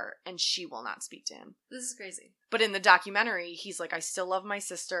 miles apart, and she will not speak to him. This is crazy. But in the documentary, he's like, I still love my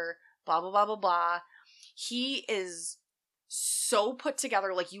sister, blah, blah, blah, blah, blah. He is so put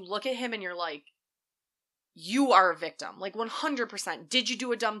together. You look at him and you're like, you are a victim. 100%. Did you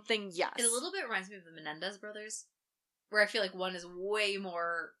do a dumb thing? Yes. It a little bit reminds me of the Menendez brothers, where I feel like one is way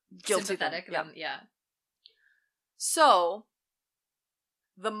more guilty sympathetic than, yeah. So,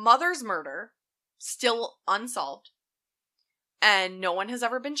 the mother's murder... still unsolved, and no one has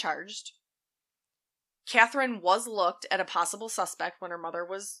ever been charged. Catherine was looked at a possible suspect when her mother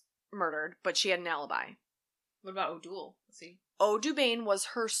was murdered, but she had an alibi. What about O'Doul? O'Dubain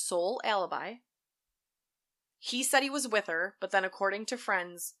was her sole alibi. He said he was with her, but then according to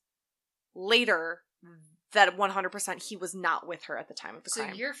friends, later, that 100% he was not with her at the time of the crime.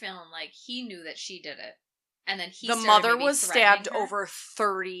 So you're feeling like he knew that she did it, and then the mother was stabbed over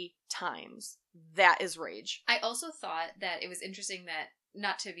 30 times. That is rage. I also thought that it was interesting that,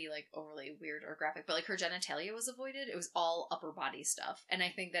 not to be overly weird or graphic, but her genitalia was avoided. It was all upper body stuff. And I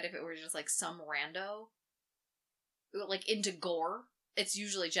think that if it were just some rando, into gore, it's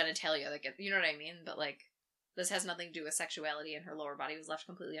usually genitalia that gets, you know what I mean? But this has nothing to do with sexuality, and her lower body was left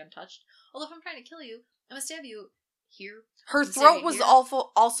completely untouched. Although if I'm trying to kill you, I'm gonna stab you here. Her throat was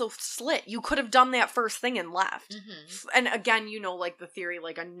also slit. You could have done that first thing and left. Mm-hmm. And again, the theory,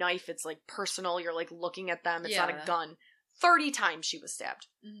 a knife, it's personal. You're looking at them. It's not a gun. 30 times she was stabbed.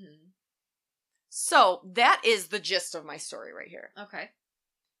 Mm-hmm. So that is the gist of my story right here. Okay.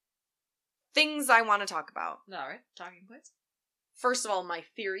 Things I want to talk about. All right. Talking points. First of all, my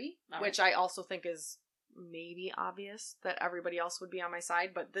theory, which I also think is maybe obvious that everybody else would be on my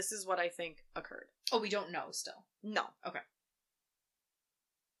side, but this is what I think occurred. Oh, we don't know still. No. Okay.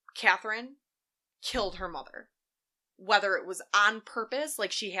 Catherine killed her mother. Whether it was on purpose,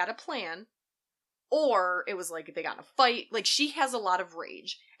 she had a plan, or it was they got in a fight. She has a lot of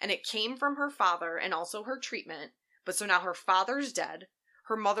rage, and it came from her father and also her treatment, but so now her father's dead.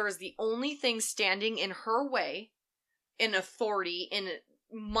 Her mother is the only thing standing in her way in authority, in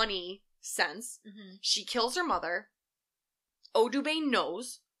money sense. Mm-hmm. She kills her mother. O'Dubain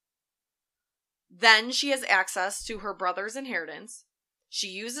knows. Then she has access to her brother's inheritance. She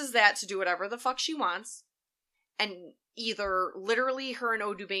uses that to do whatever the fuck she wants. and either literally her and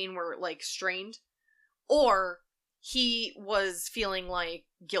O'Dubain were, like, strained, or he was feeling, like,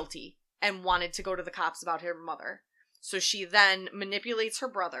 guilty and wanted to go to the cops about her mother. So she then manipulates her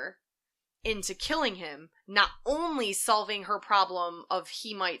brother into killing him, not only solving her problem of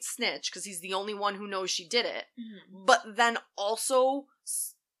he might snitch, because he's the only one who knows she did it, but then also,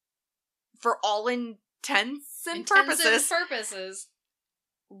 for all intents and purposes,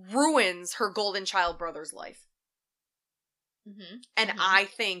 ruins her golden child brother's life. And I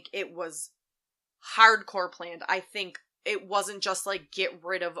think it was hardcore planned. I think it wasn't just, like, get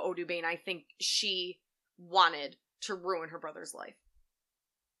rid of O'Dubain. I think she wanted to ruin her brother's life.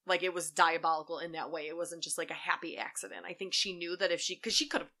 Like, it was diabolical in that way. It wasn't just, like, a happy accident. I think she knew that because she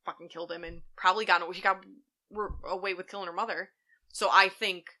could have fucking killed him and probably got away with killing her mother. So I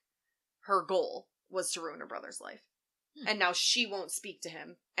think her goal was to ruin her brother's life. And now she won't speak to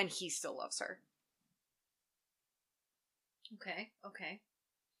him, and he still loves her. Okay.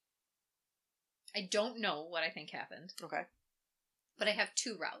 I don't know what I think happened. Okay. But I have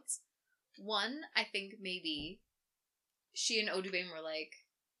two routes. One, I think maybe she and O'Dubain were, like,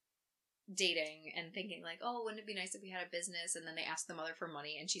 dating and thinking, like, oh, wouldn't it be nice if we had a business? And then they asked the mother for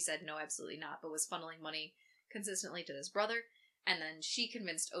money, and she said no, absolutely not, but was funneling money consistently to this brother. And then she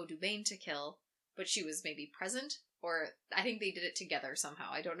convinced O'Dubain to kill, but she was maybe present, or I think they did it together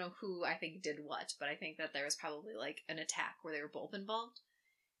somehow. I don't know who I think did what, but I think that there was probably, like, an attack where they were both involved.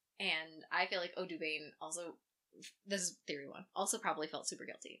 And I feel like O'Dubain also, this is theory one, also probably felt super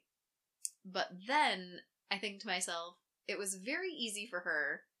guilty. But then I think to myself, it was very easy for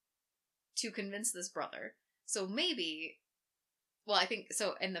her to convince this brother. So maybe, well, I think,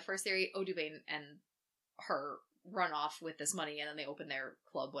 so in the first theory, O'Dubain and her run off with this money, and then they open their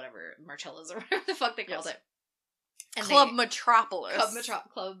club, whatever, Marcella's or whatever the fuck they called it. And Metropolis.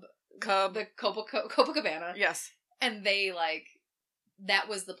 The Copacabana. Yes. And they, like, that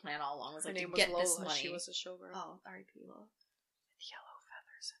was the plan all along, was, like, to get Lola. this money. She was a showgirl. Oh, R.I.P. Lola. With yellow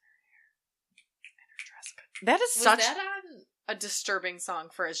feathers in her hair. And her dress. That is such a disturbing song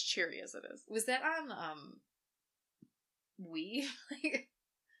for as cheery as it is. Was that on, Wii? Like,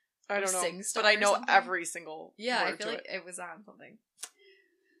 I don't know, but I know every single word I feel like it was on something.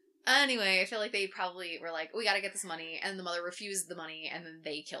 Anyway, I feel like they probably were like, we gotta get this money, and the mother refused the money, and then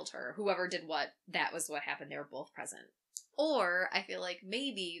they killed her. Whoever did what, that was what happened. They were both present. Or, I feel like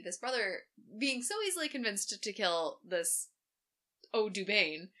maybe this brother, being so easily convinced to kill this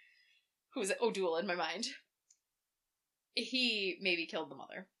O'Dubain, who's O'Doul in my mind, he maybe killed the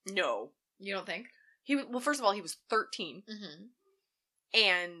mother. No. You don't think? Well, first of all, he was 13.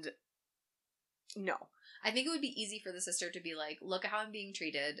 And no. I think it would be easy for the sister to be like, look at how I'm being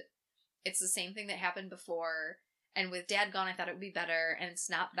treated. It's the same thing that happened before. And with Dad gone, I thought it would be better. And it's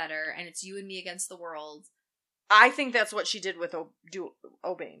not better. And it's you and me against the world. I think that's what she did with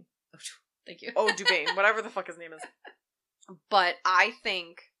O'Bain. Thank you. O'Dubain, whatever the fuck his name is. But I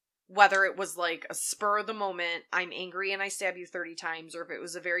think whether it was like a spur of the moment, I'm angry and I stab you 30 times, or if it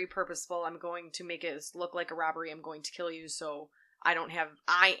was a very purposeful, I'm going to make it look like a robbery, I'm going to kill you, so I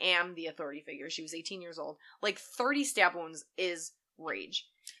am the authority figure. She was 18 years old. Like, 30 stab wounds is rage.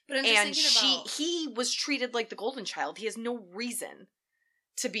 But I'm just thinking about... he was treated like the golden child. He has no reason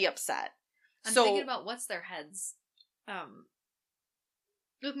to be upset. I'm thinking about what's their heads.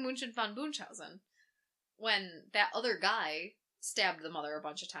 Gluckmünchen von Bunchausen. When that other guy stabbed the mother a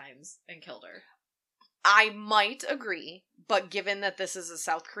bunch of times and killed her. I might agree, but given that this is a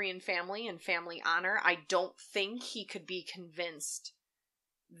South Korean family and family honor, I don't think he could be convinced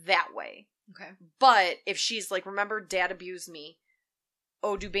that way. Okay. But if she's like, remember, Dad abused me,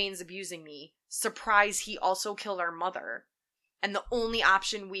 O'Dubain's abusing me, surprise, he also killed our mother, and the only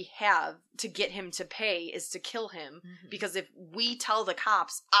option we have to get him to pay is to kill him, because if we tell the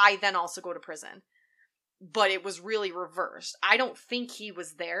cops, I then also go to prison. But it was really reversed. I don't think he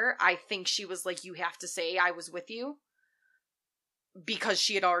was there. I think she was like, you have to say I was with you. Because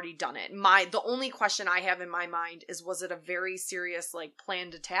she had already done it. The only question I have in my mind is, was it a very serious, like,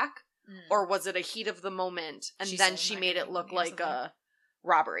 planned attack? Or was it a heat of the moment, and then she made it look like a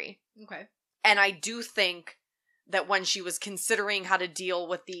robbery? Okay. And I do think that when she was considering how to deal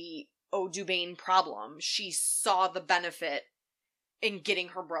with the O'Dubain problem, she saw the benefit in getting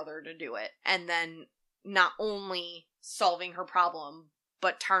her brother to do it. And then not only solving her problem,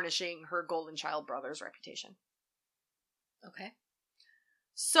 but tarnishing her golden child brother's reputation. Okay.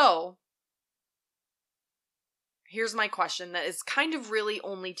 So, here's my question that is kind of really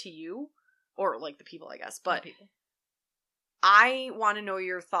only to you, or like the people, I guess, but I want to know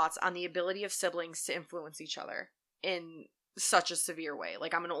your thoughts on the ability of siblings to influence each other in such a severe way.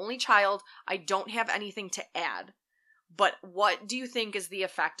 Like, I'm an only child. I don't have anything to add. But what do you think is the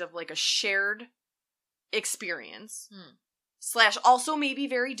effect of, like, a shared experience? / also maybe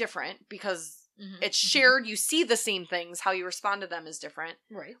very different because it's shared. You see the same things. How you respond to them is different.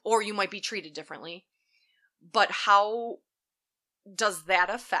 Right. Or you might be treated differently. But how does that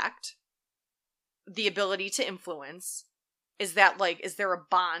affect the ability to influence? Is that, like, is there a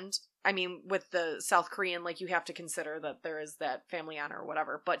bond? I mean, with the South Korean, like, you have to consider that there is that family honor or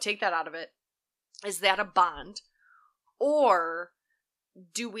whatever, but take that out of it. Is that a bond? Or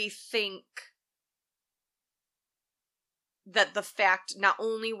do we think that the fact not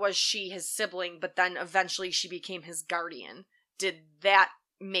only was she his sibling, but then eventually she became his guardian, did that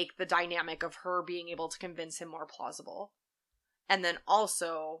make the dynamic of her being able to convince him more plausible? And then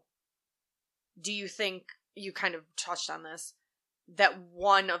also, do you think, you kind of touched on this, that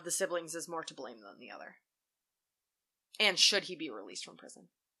one of the siblings is more to blame than the other? And should he be released from prison?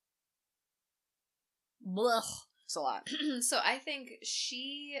 Blech. It's a lot. So I think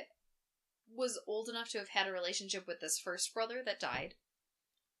she was old enough to have had a relationship with this first brother that died.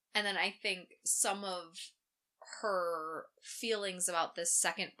 And then I think some of her feelings about this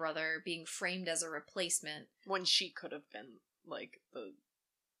second brother being framed as a replacement. When she could have been, like,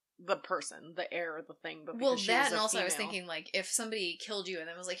 the person, the heir, the thing. But well, she that, was and also female. I was thinking, like, if somebody killed you and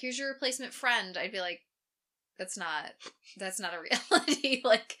then was like, here's your replacement friend, I'd be like, that's not a reality.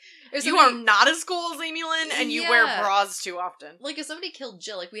 Like, if you are not as cool as Amy Lynn, and you wear bras too often. Like, if somebody killed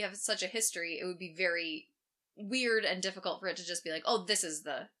Jill, like, we have such a history, it would be very weird and difficult for it to just be like, oh, this is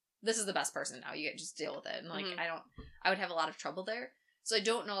the best person now, you just deal with it. And, like, I would have a lot of trouble there. So I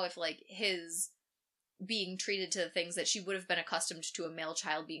don't know if, like, his being treated to the things that she would have been accustomed to a male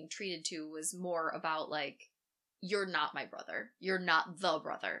child being treated to was more about, like, you're not my brother. You're not the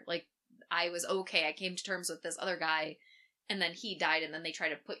brother. Like, I was okay. I came to terms with this other guy, and then he died, and then they try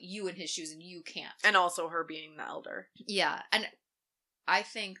to put you in his shoes, and you can't. And also her being the elder. Yeah, and I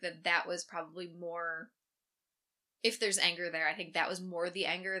think that was probably more... If there's anger there, I think that was more the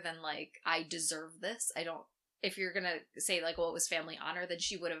anger than, like, I deserve this. I don't... If you're gonna say, like, well, it was family honor, then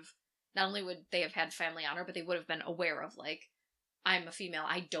she would have... Not only would they have had family honor, but they would have been aware of, like, I'm a female,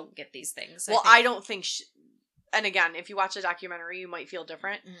 I don't get these things. Well, I don't think and again, if you watch a documentary, you might feel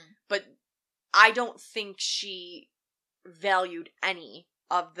different, but I don't think she valued any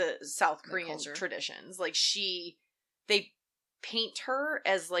of the South Korean traditions. Like, they paint her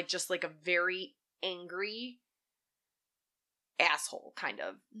as, like, just, like, a very angry asshole, kind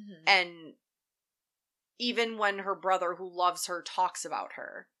of. And even when her brother, who loves her, talks about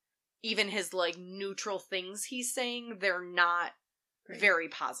her, even his, like, neutral things he's saying, they're not very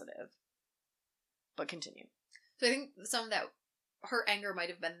positive. But continue. So I think some of that, her anger might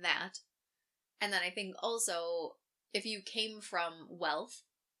have been that. And then I think also, if you came from wealth,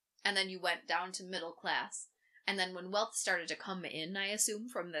 and then you went down to middle class, and then when wealth started to come in, I assume,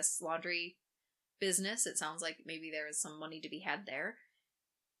 from this laundry business, it sounds like maybe there was some money to be had there.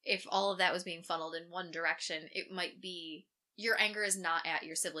 If all of that was being funneled in one direction, it might be... Your anger is not at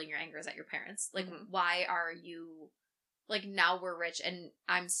your sibling, your anger is at your parents. Like, why are you... Like, now we're rich, and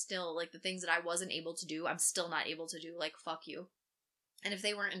I'm still, like, the things that I wasn't able to do, I'm still not able to do. Like, fuck you. And if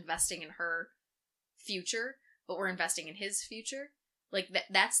they weren't investing in her future, but were investing in his future, like,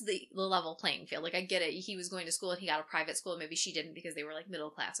 that's the level playing field. Like, I get it. He was going to school, and he got a private school, and maybe she didn't because they were, like, middle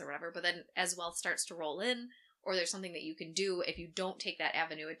class or whatever. But then, as wealth starts to roll in, or there's something that you can do, if you don't take that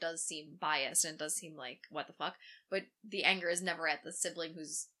avenue, it does seem biased, and it does seem like, what the fuck? But the anger is never at the sibling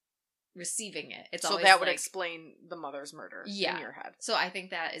who's receiving it. It's so always, that would, like, explain the mother's murder in your head. So I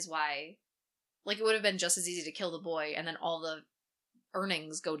think that is why, like, it would have been just as easy to kill the boy and then all the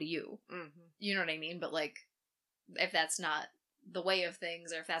earnings go to you. You know what I mean? But, like, if that's not the way of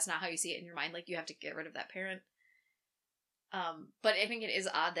things, or if that's not how you see it in your mind, like, you have to get rid of that parent. But I think it is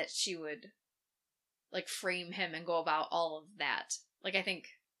odd that she would, like, frame him and go about all of that. Like, I think,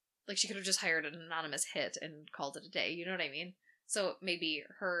 like, she could have just hired an anonymous hit and called it a day. You know what I mean? So maybe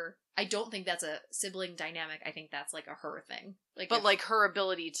her... I don't think that's a sibling dynamic. I think that's, like, a her thing. Like, but, like, her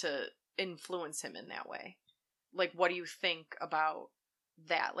ability to influence him in that way. Like, what do you think about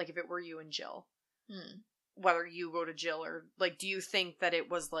that? Like, if it were you and Jill. Whether you go to Jill or... Like, do you think that it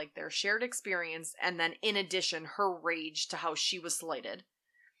was, like, their shared experience, and then, in addition, her rage to how she was slighted?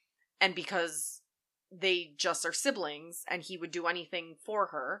 And because they just are siblings, and he would do anything for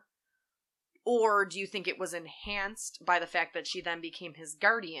her... Or do you think it was enhanced by the fact that she then became his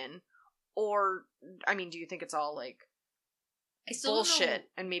guardian? Or, I mean, do you think it's all, like,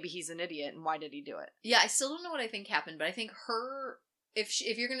 bullshit, and maybe he's an idiot, and why did he do it? Yeah, I still don't know what I think happened, but I think her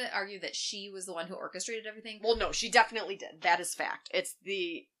if you're gonna argue that she was the one who orchestrated everything, Well, no, she definitely did. That is fact. It's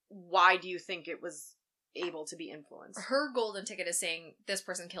the why do you think it was able to be influenced? her golden ticket is saying this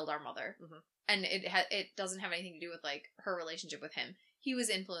person killed our mother, Mhm. and it doesn't have anything to do with like her relationship with him. He was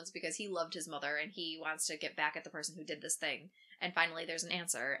influenced because he loved his mother and he wants to get back at the person who did this thing. And finally, there's an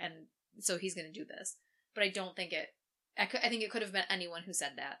answer, and so he's going to do this. But I don't think it. I think it could have been anyone who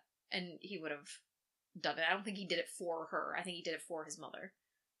said that, and he would have done it. I don't think he did it for her. I think he did it for his mother.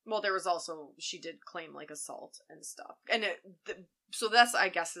 Well, there was also, she did claim, like, assault and stuff. And so that's, I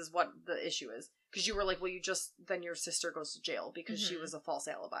guess, is what the issue is. Because you were like, well, then your sister goes to jail because she was a false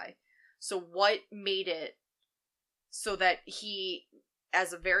alibi. So what made it so that he,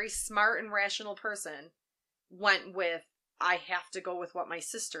 as a very smart and rational person, went with, I have to go with what my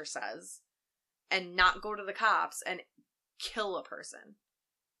sister says, and not go to the cops and kill a person?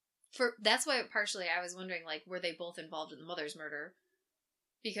 That's why partially I was wondering, like, were they both involved in the mother's murder?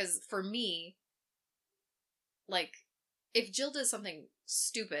 Because for me, like, if Jill does something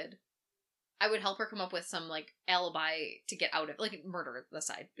stupid, I would help her come up with some, like, alibi to get out of, like, murder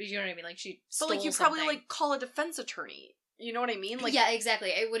aside. You know what I mean? Like, she stole But, like, you something. probably, like, call a defense attorney. You know what I mean? Like, yeah, exactly.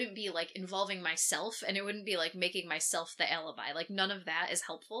 It wouldn't be, like, involving myself, and it wouldn't be, like, making myself the alibi. Like, none of that is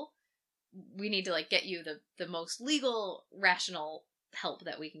helpful. We need to, like, get you the most legal, rational help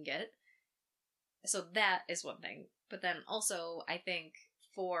that we can get. So that is one thing. But then also, I think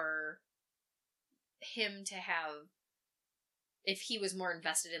for him to have, if he was more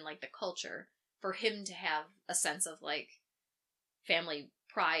invested in, like, the culture, for him to have a sense of, like, family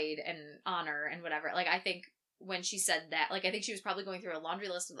pride and honor and whatever, like, I think when she said that, like, I think she was probably going through a laundry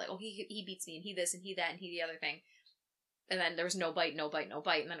list of, like, oh, he beats me, and he this, and he that, and he the other thing, and then there was no bite, and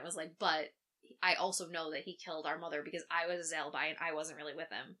then it was like, but I also know that he killed our mother because I was his alibi, and I wasn't really with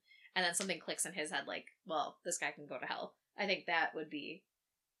him, and then something clicks in his head, like, well, this guy can go to hell. I think that would be,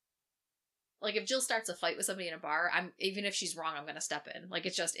 like, if Jill starts a fight with somebody in a bar, even if she's wrong, I'm gonna step in. Like,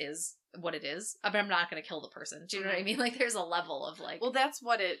 it just is what it is. But I'm not gonna kill the person. Do you know what I mean? Like, there's a level of, like... Well, that's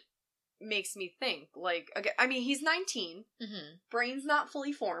what it makes me think. Like, again, I mean, he's 19. Brain's not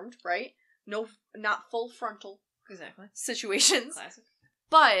fully formed, right? No, not full frontal. Exactly. Situations. Classic.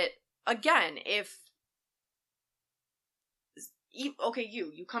 But, again, if... Okay,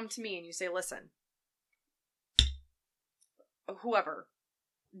 you come to me and you say, listen, whoever,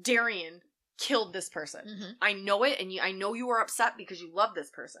 Darian killed this person. I know it, and I know you are upset because you love this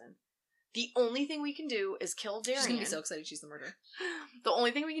person. The only thing we can do is kill Darian. She's gonna be so excited she's the murderer. The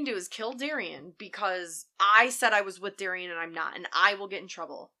only thing we can do is kill Darian because I said I was with Darian and I'm not, and I will get in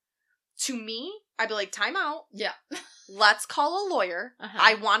trouble. To me, I'd be like, time out. Yeah. Let's call a lawyer.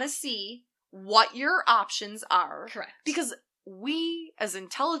 I want to see what your options are. Correct. Because we, as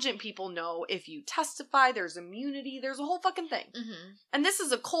intelligent people, know if you testify, there's immunity, there's a whole fucking thing. And this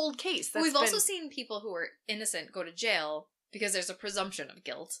is a cold case. We've also seen people who are innocent go to jail because there's a presumption of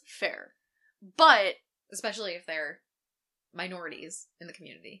guilt. Fair. But... especially if they're minorities in the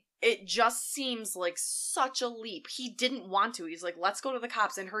community. It just seems like such a leap. He didn't want to. He's like, let's go to the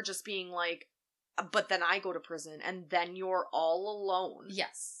cops, and her just being like, but then I go to prison, and then you're all alone.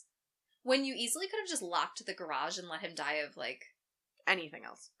 Yes. When you easily could have just locked the garage and let him die of, like... anything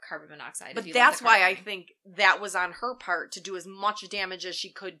else. Carbon monoxide. But that's why I think that was on her part to do as much damage as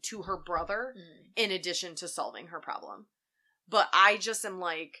she could to her brother, in addition to solving her problem. But I just am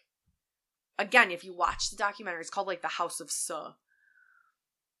like... Again, if you watch the documentary, it's called, like, The House of Suh.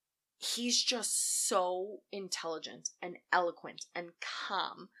 He's just so intelligent and eloquent and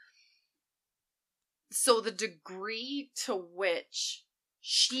calm. So the degree to which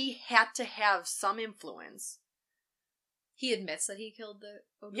she had to have some influence. He admits that he killed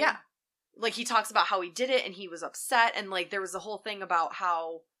the OB? Yeah. Like, he talks about how he did it and he was upset, and, like, there was a whole thing about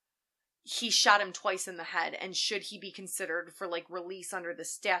how he shot him twice in the head, and should he be considered for, like, release under the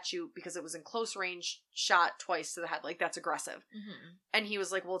statute because it was in close range, shot twice to the head. Like, that's aggressive. And he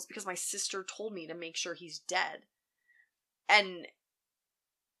was like, well, it's because my sister told me to make sure he's dead. And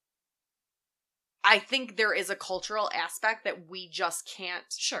I think there is a cultural aspect that we just can't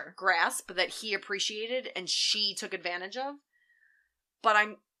grasp, that he appreciated and she took advantage of. But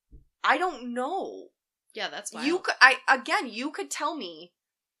I don't know. Yeah, that's why. You could tell me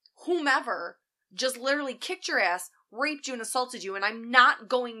whomever just literally kicked your ass, raped you, and assaulted you, and I'm not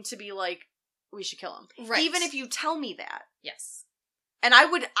going to be like, we should kill him. Right. Even if you tell me that. Yes. And I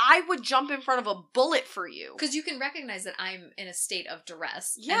would jump in front of a bullet for you. Because you can recognize that I'm in a state of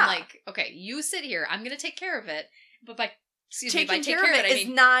duress. Yeah. And like, okay, you sit here, I'm going to take care of it, but by taking care of it is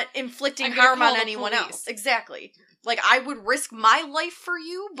not inflicting harm on anyone else. Exactly. Like, I would risk my life for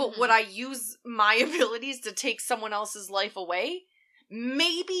you, but would I use my abilities to take someone else's life away?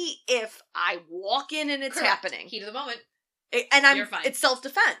 maybe if I walk in and it's Correct. happening. Heat of the moment. And You're fine. it's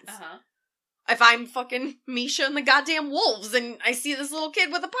self-defense. Uh-huh. If I'm fucking Misha and the goddamn wolves and I see this little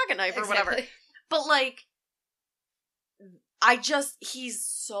kid with a pocket knife or whatever. But, like, he's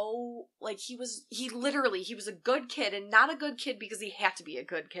so, like, he was a good kid, and not a good kid because he had to be a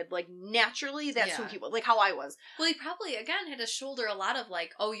good kid. Like, naturally, that's who he was. Like, how I was. Well, he probably, again, had to shoulder a lot of,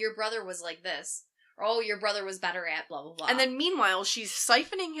 like, oh, your brother was like this. Or, oh, your brother was better at blah, blah, blah. And then, meanwhile, she's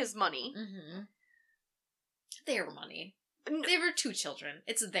siphoning his money. Mm-hmm. Their money. They were 2 children.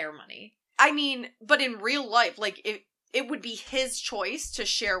 It's their money. I mean, but in real life, like, it would be his choice to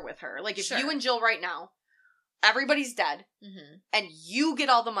share with her. Like, if you and Jill right now, everybody's dead, and you get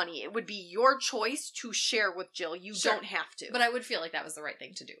all the money, it would be your choice to share with Jill. You don't have to. But I would feel like that was the right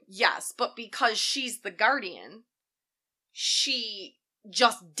thing to do. Yes, but because she's the guardian, she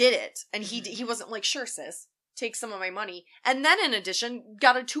just did it. And he wasn't like, sure, sis, take some of my money. And then, in addition,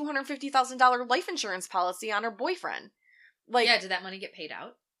 got a $250,000 life insurance policy on her boyfriend. Like, yeah, did that money get paid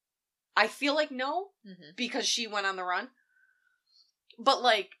out? I feel like no, because she went on the run. But,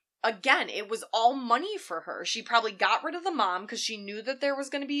 like, again, it was all money for her. She probably got rid of the mom because she knew that there was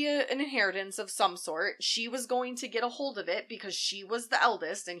going to be an inheritance of some sort. She was going to get a hold of it because she was the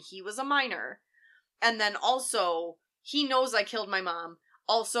eldest and he was a minor. And then also, he knows I killed my mom.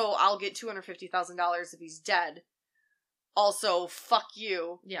 Also, I'll get $250,000 if he's dead. Also, fuck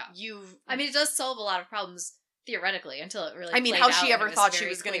you. Yeah. I mean, it does solve a lot of problems theoretically until it really I mean, how she ever thought she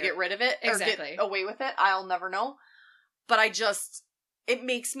was going to get rid of it or exactly. get away with it, I'll never know. But it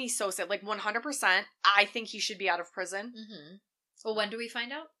makes me so sad. Like, 100%, I think he should be out of prison. Mm-hmm. Well, when do we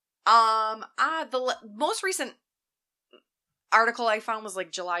find out? The most recent article I found was,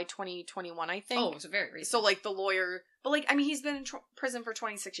 like, July 2021, I think. Oh, it's very recent. So, like, the lawyer... But, like, I mean, he's been in prison for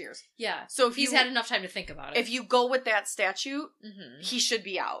 26 years. Yeah. So if he's had enough time to think about it. If you go with that statute, he should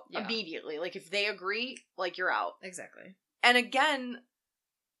be out immediately. Like, if they agree, like, you're out. Exactly. And again,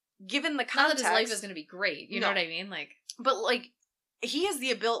 given the context... Not that his life is going to be great. You know what I mean? Like... But, like, he has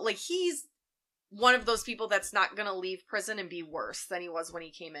the ability... Like, he's one of those people that's not going to leave prison and be worse than he was when he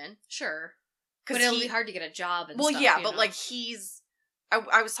came in. Sure. But it'll be hard to get a job and stuff, yeah, but, like, he's...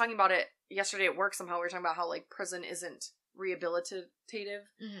 I was talking about it yesterday at work somehow. We were talking about how, like, prison isn't rehabilitative.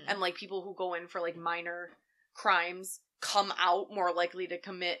 And, like, people who go in for, like, minor crimes come out more likely to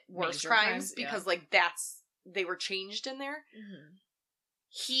commit worse crimes because, like, they were changed in there.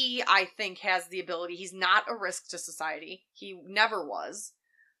 He, I think, has the ability. He's not a risk to society. He never was.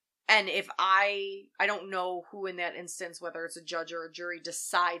 And if I don't know who in that instance, whether it's a judge or a jury,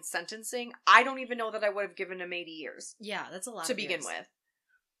 decides sentencing, I don't even know that I would have given him 80 years. Yeah, that's a lot to begin with.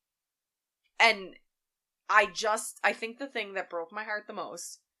 And I think the thing that broke my heart the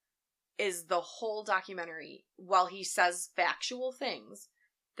most is the whole documentary. While he says factual things,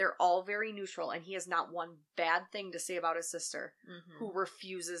 they're all very neutral, and he has not one bad thing to say about his sister, who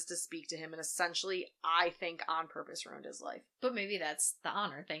refuses to speak to him, and essentially, I think, on purpose ruined his life. But maybe that's the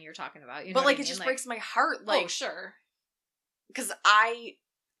honor thing you're talking about. You know but, like, what I it mean? just breaks my heart. Like, oh, sure. Because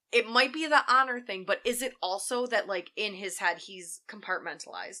it might be the honor thing, but is it also that, like, in his head, he's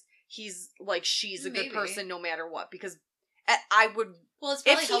compartmentalized? He's, like, she's a good person no matter what. Because I would... Well, it's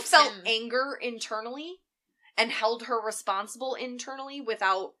if he felt anger internally and held her responsible internally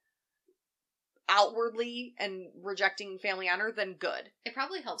without outwardly and rejecting family honor, then good. It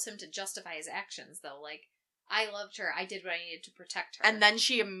probably helps him to justify his actions, though. Like, I loved her. I did what I needed to protect her. And then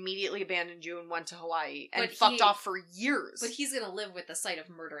she immediately abandoned you and went to Hawaii and fucked off for years. But he's going to live with the sight of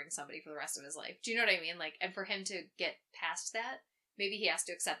murdering somebody for the rest of his life. Do you know what I mean? Like, and for him to get past that, maybe he has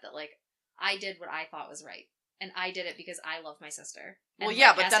to accept that, like, I did what I thought was right. And I did it because I love my sister. And, well, yeah,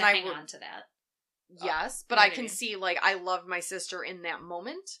 like, but then I would hang on to that. Yes, but I can see, like, I love my sister in that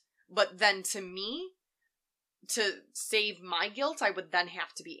moment. But then to me, to save my guilt, I would then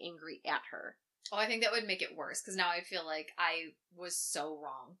have to be angry at her. Oh, I think that would make it worse, because now I feel like I was so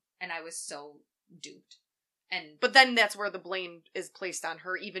wrong, and I was so duped. But then that's where the blame is placed on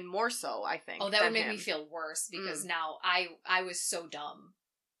her even more so, I think. Oh, that would make me feel worse, because now I was so dumb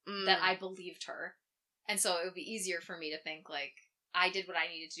that I believed her. And so it would be easier for me to think, like, I did what I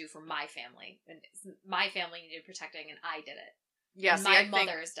needed to do for my family, and my family needed protecting, and I did it. Yeah, and my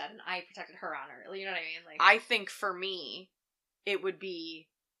mother is dead, and I protected her honor. You know what I mean? Like, I think for me, it would be,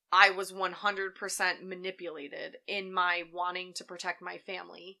 I was 100% manipulated in my wanting to protect my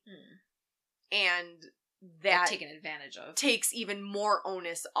family. And that taken advantage of takes even more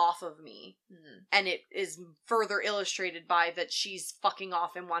onus off of me. And it is further illustrated by that she's fucking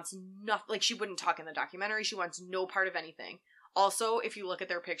off and wants nothing. Like, she wouldn't talk in the documentary. She wants no part of anything. Also, if you look at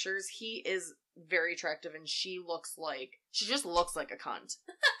their pictures, he is very attractive and she just looks like a cunt.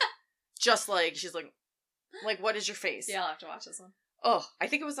 Just like, she's like, what is your face? Yeah, I'll have to watch this one. Oh, I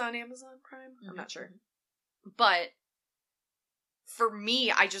think it was on Amazon Prime. I'm not sure. Mm-hmm. But for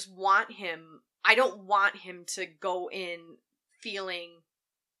me, I just want him, I don't want him to go in feeling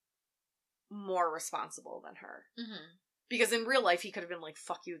more responsible than her. Mm-hmm. Because in real life, he could have been like,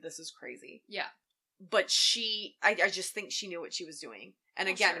 fuck you, this is crazy. Yeah. But I just think she knew what she was doing. And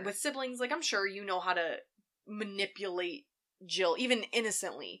again, sure. with siblings, like, I'm sure you know how to manipulate Jill, even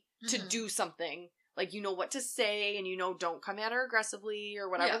innocently, to Mm-hmm. do something. Like, you know what to say, and you know, don't come at her aggressively, or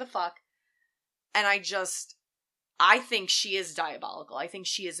whatever the fuck. And I think she is diabolical. I think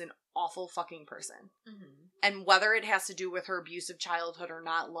she is an awful fucking person. Mm-hmm. And whether it has to do with her abusive childhood or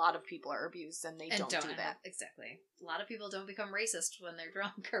not, a lot of people are abused, and they don't do that. Exactly. A lot of people don't become racist when they're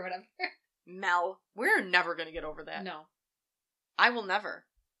drunk or whatever. Mel, we're never gonna get over that. No. I will never.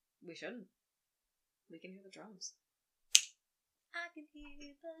 We shouldn't. We can hear the drums. I can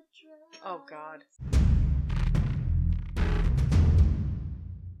hear the drums. Oh, God.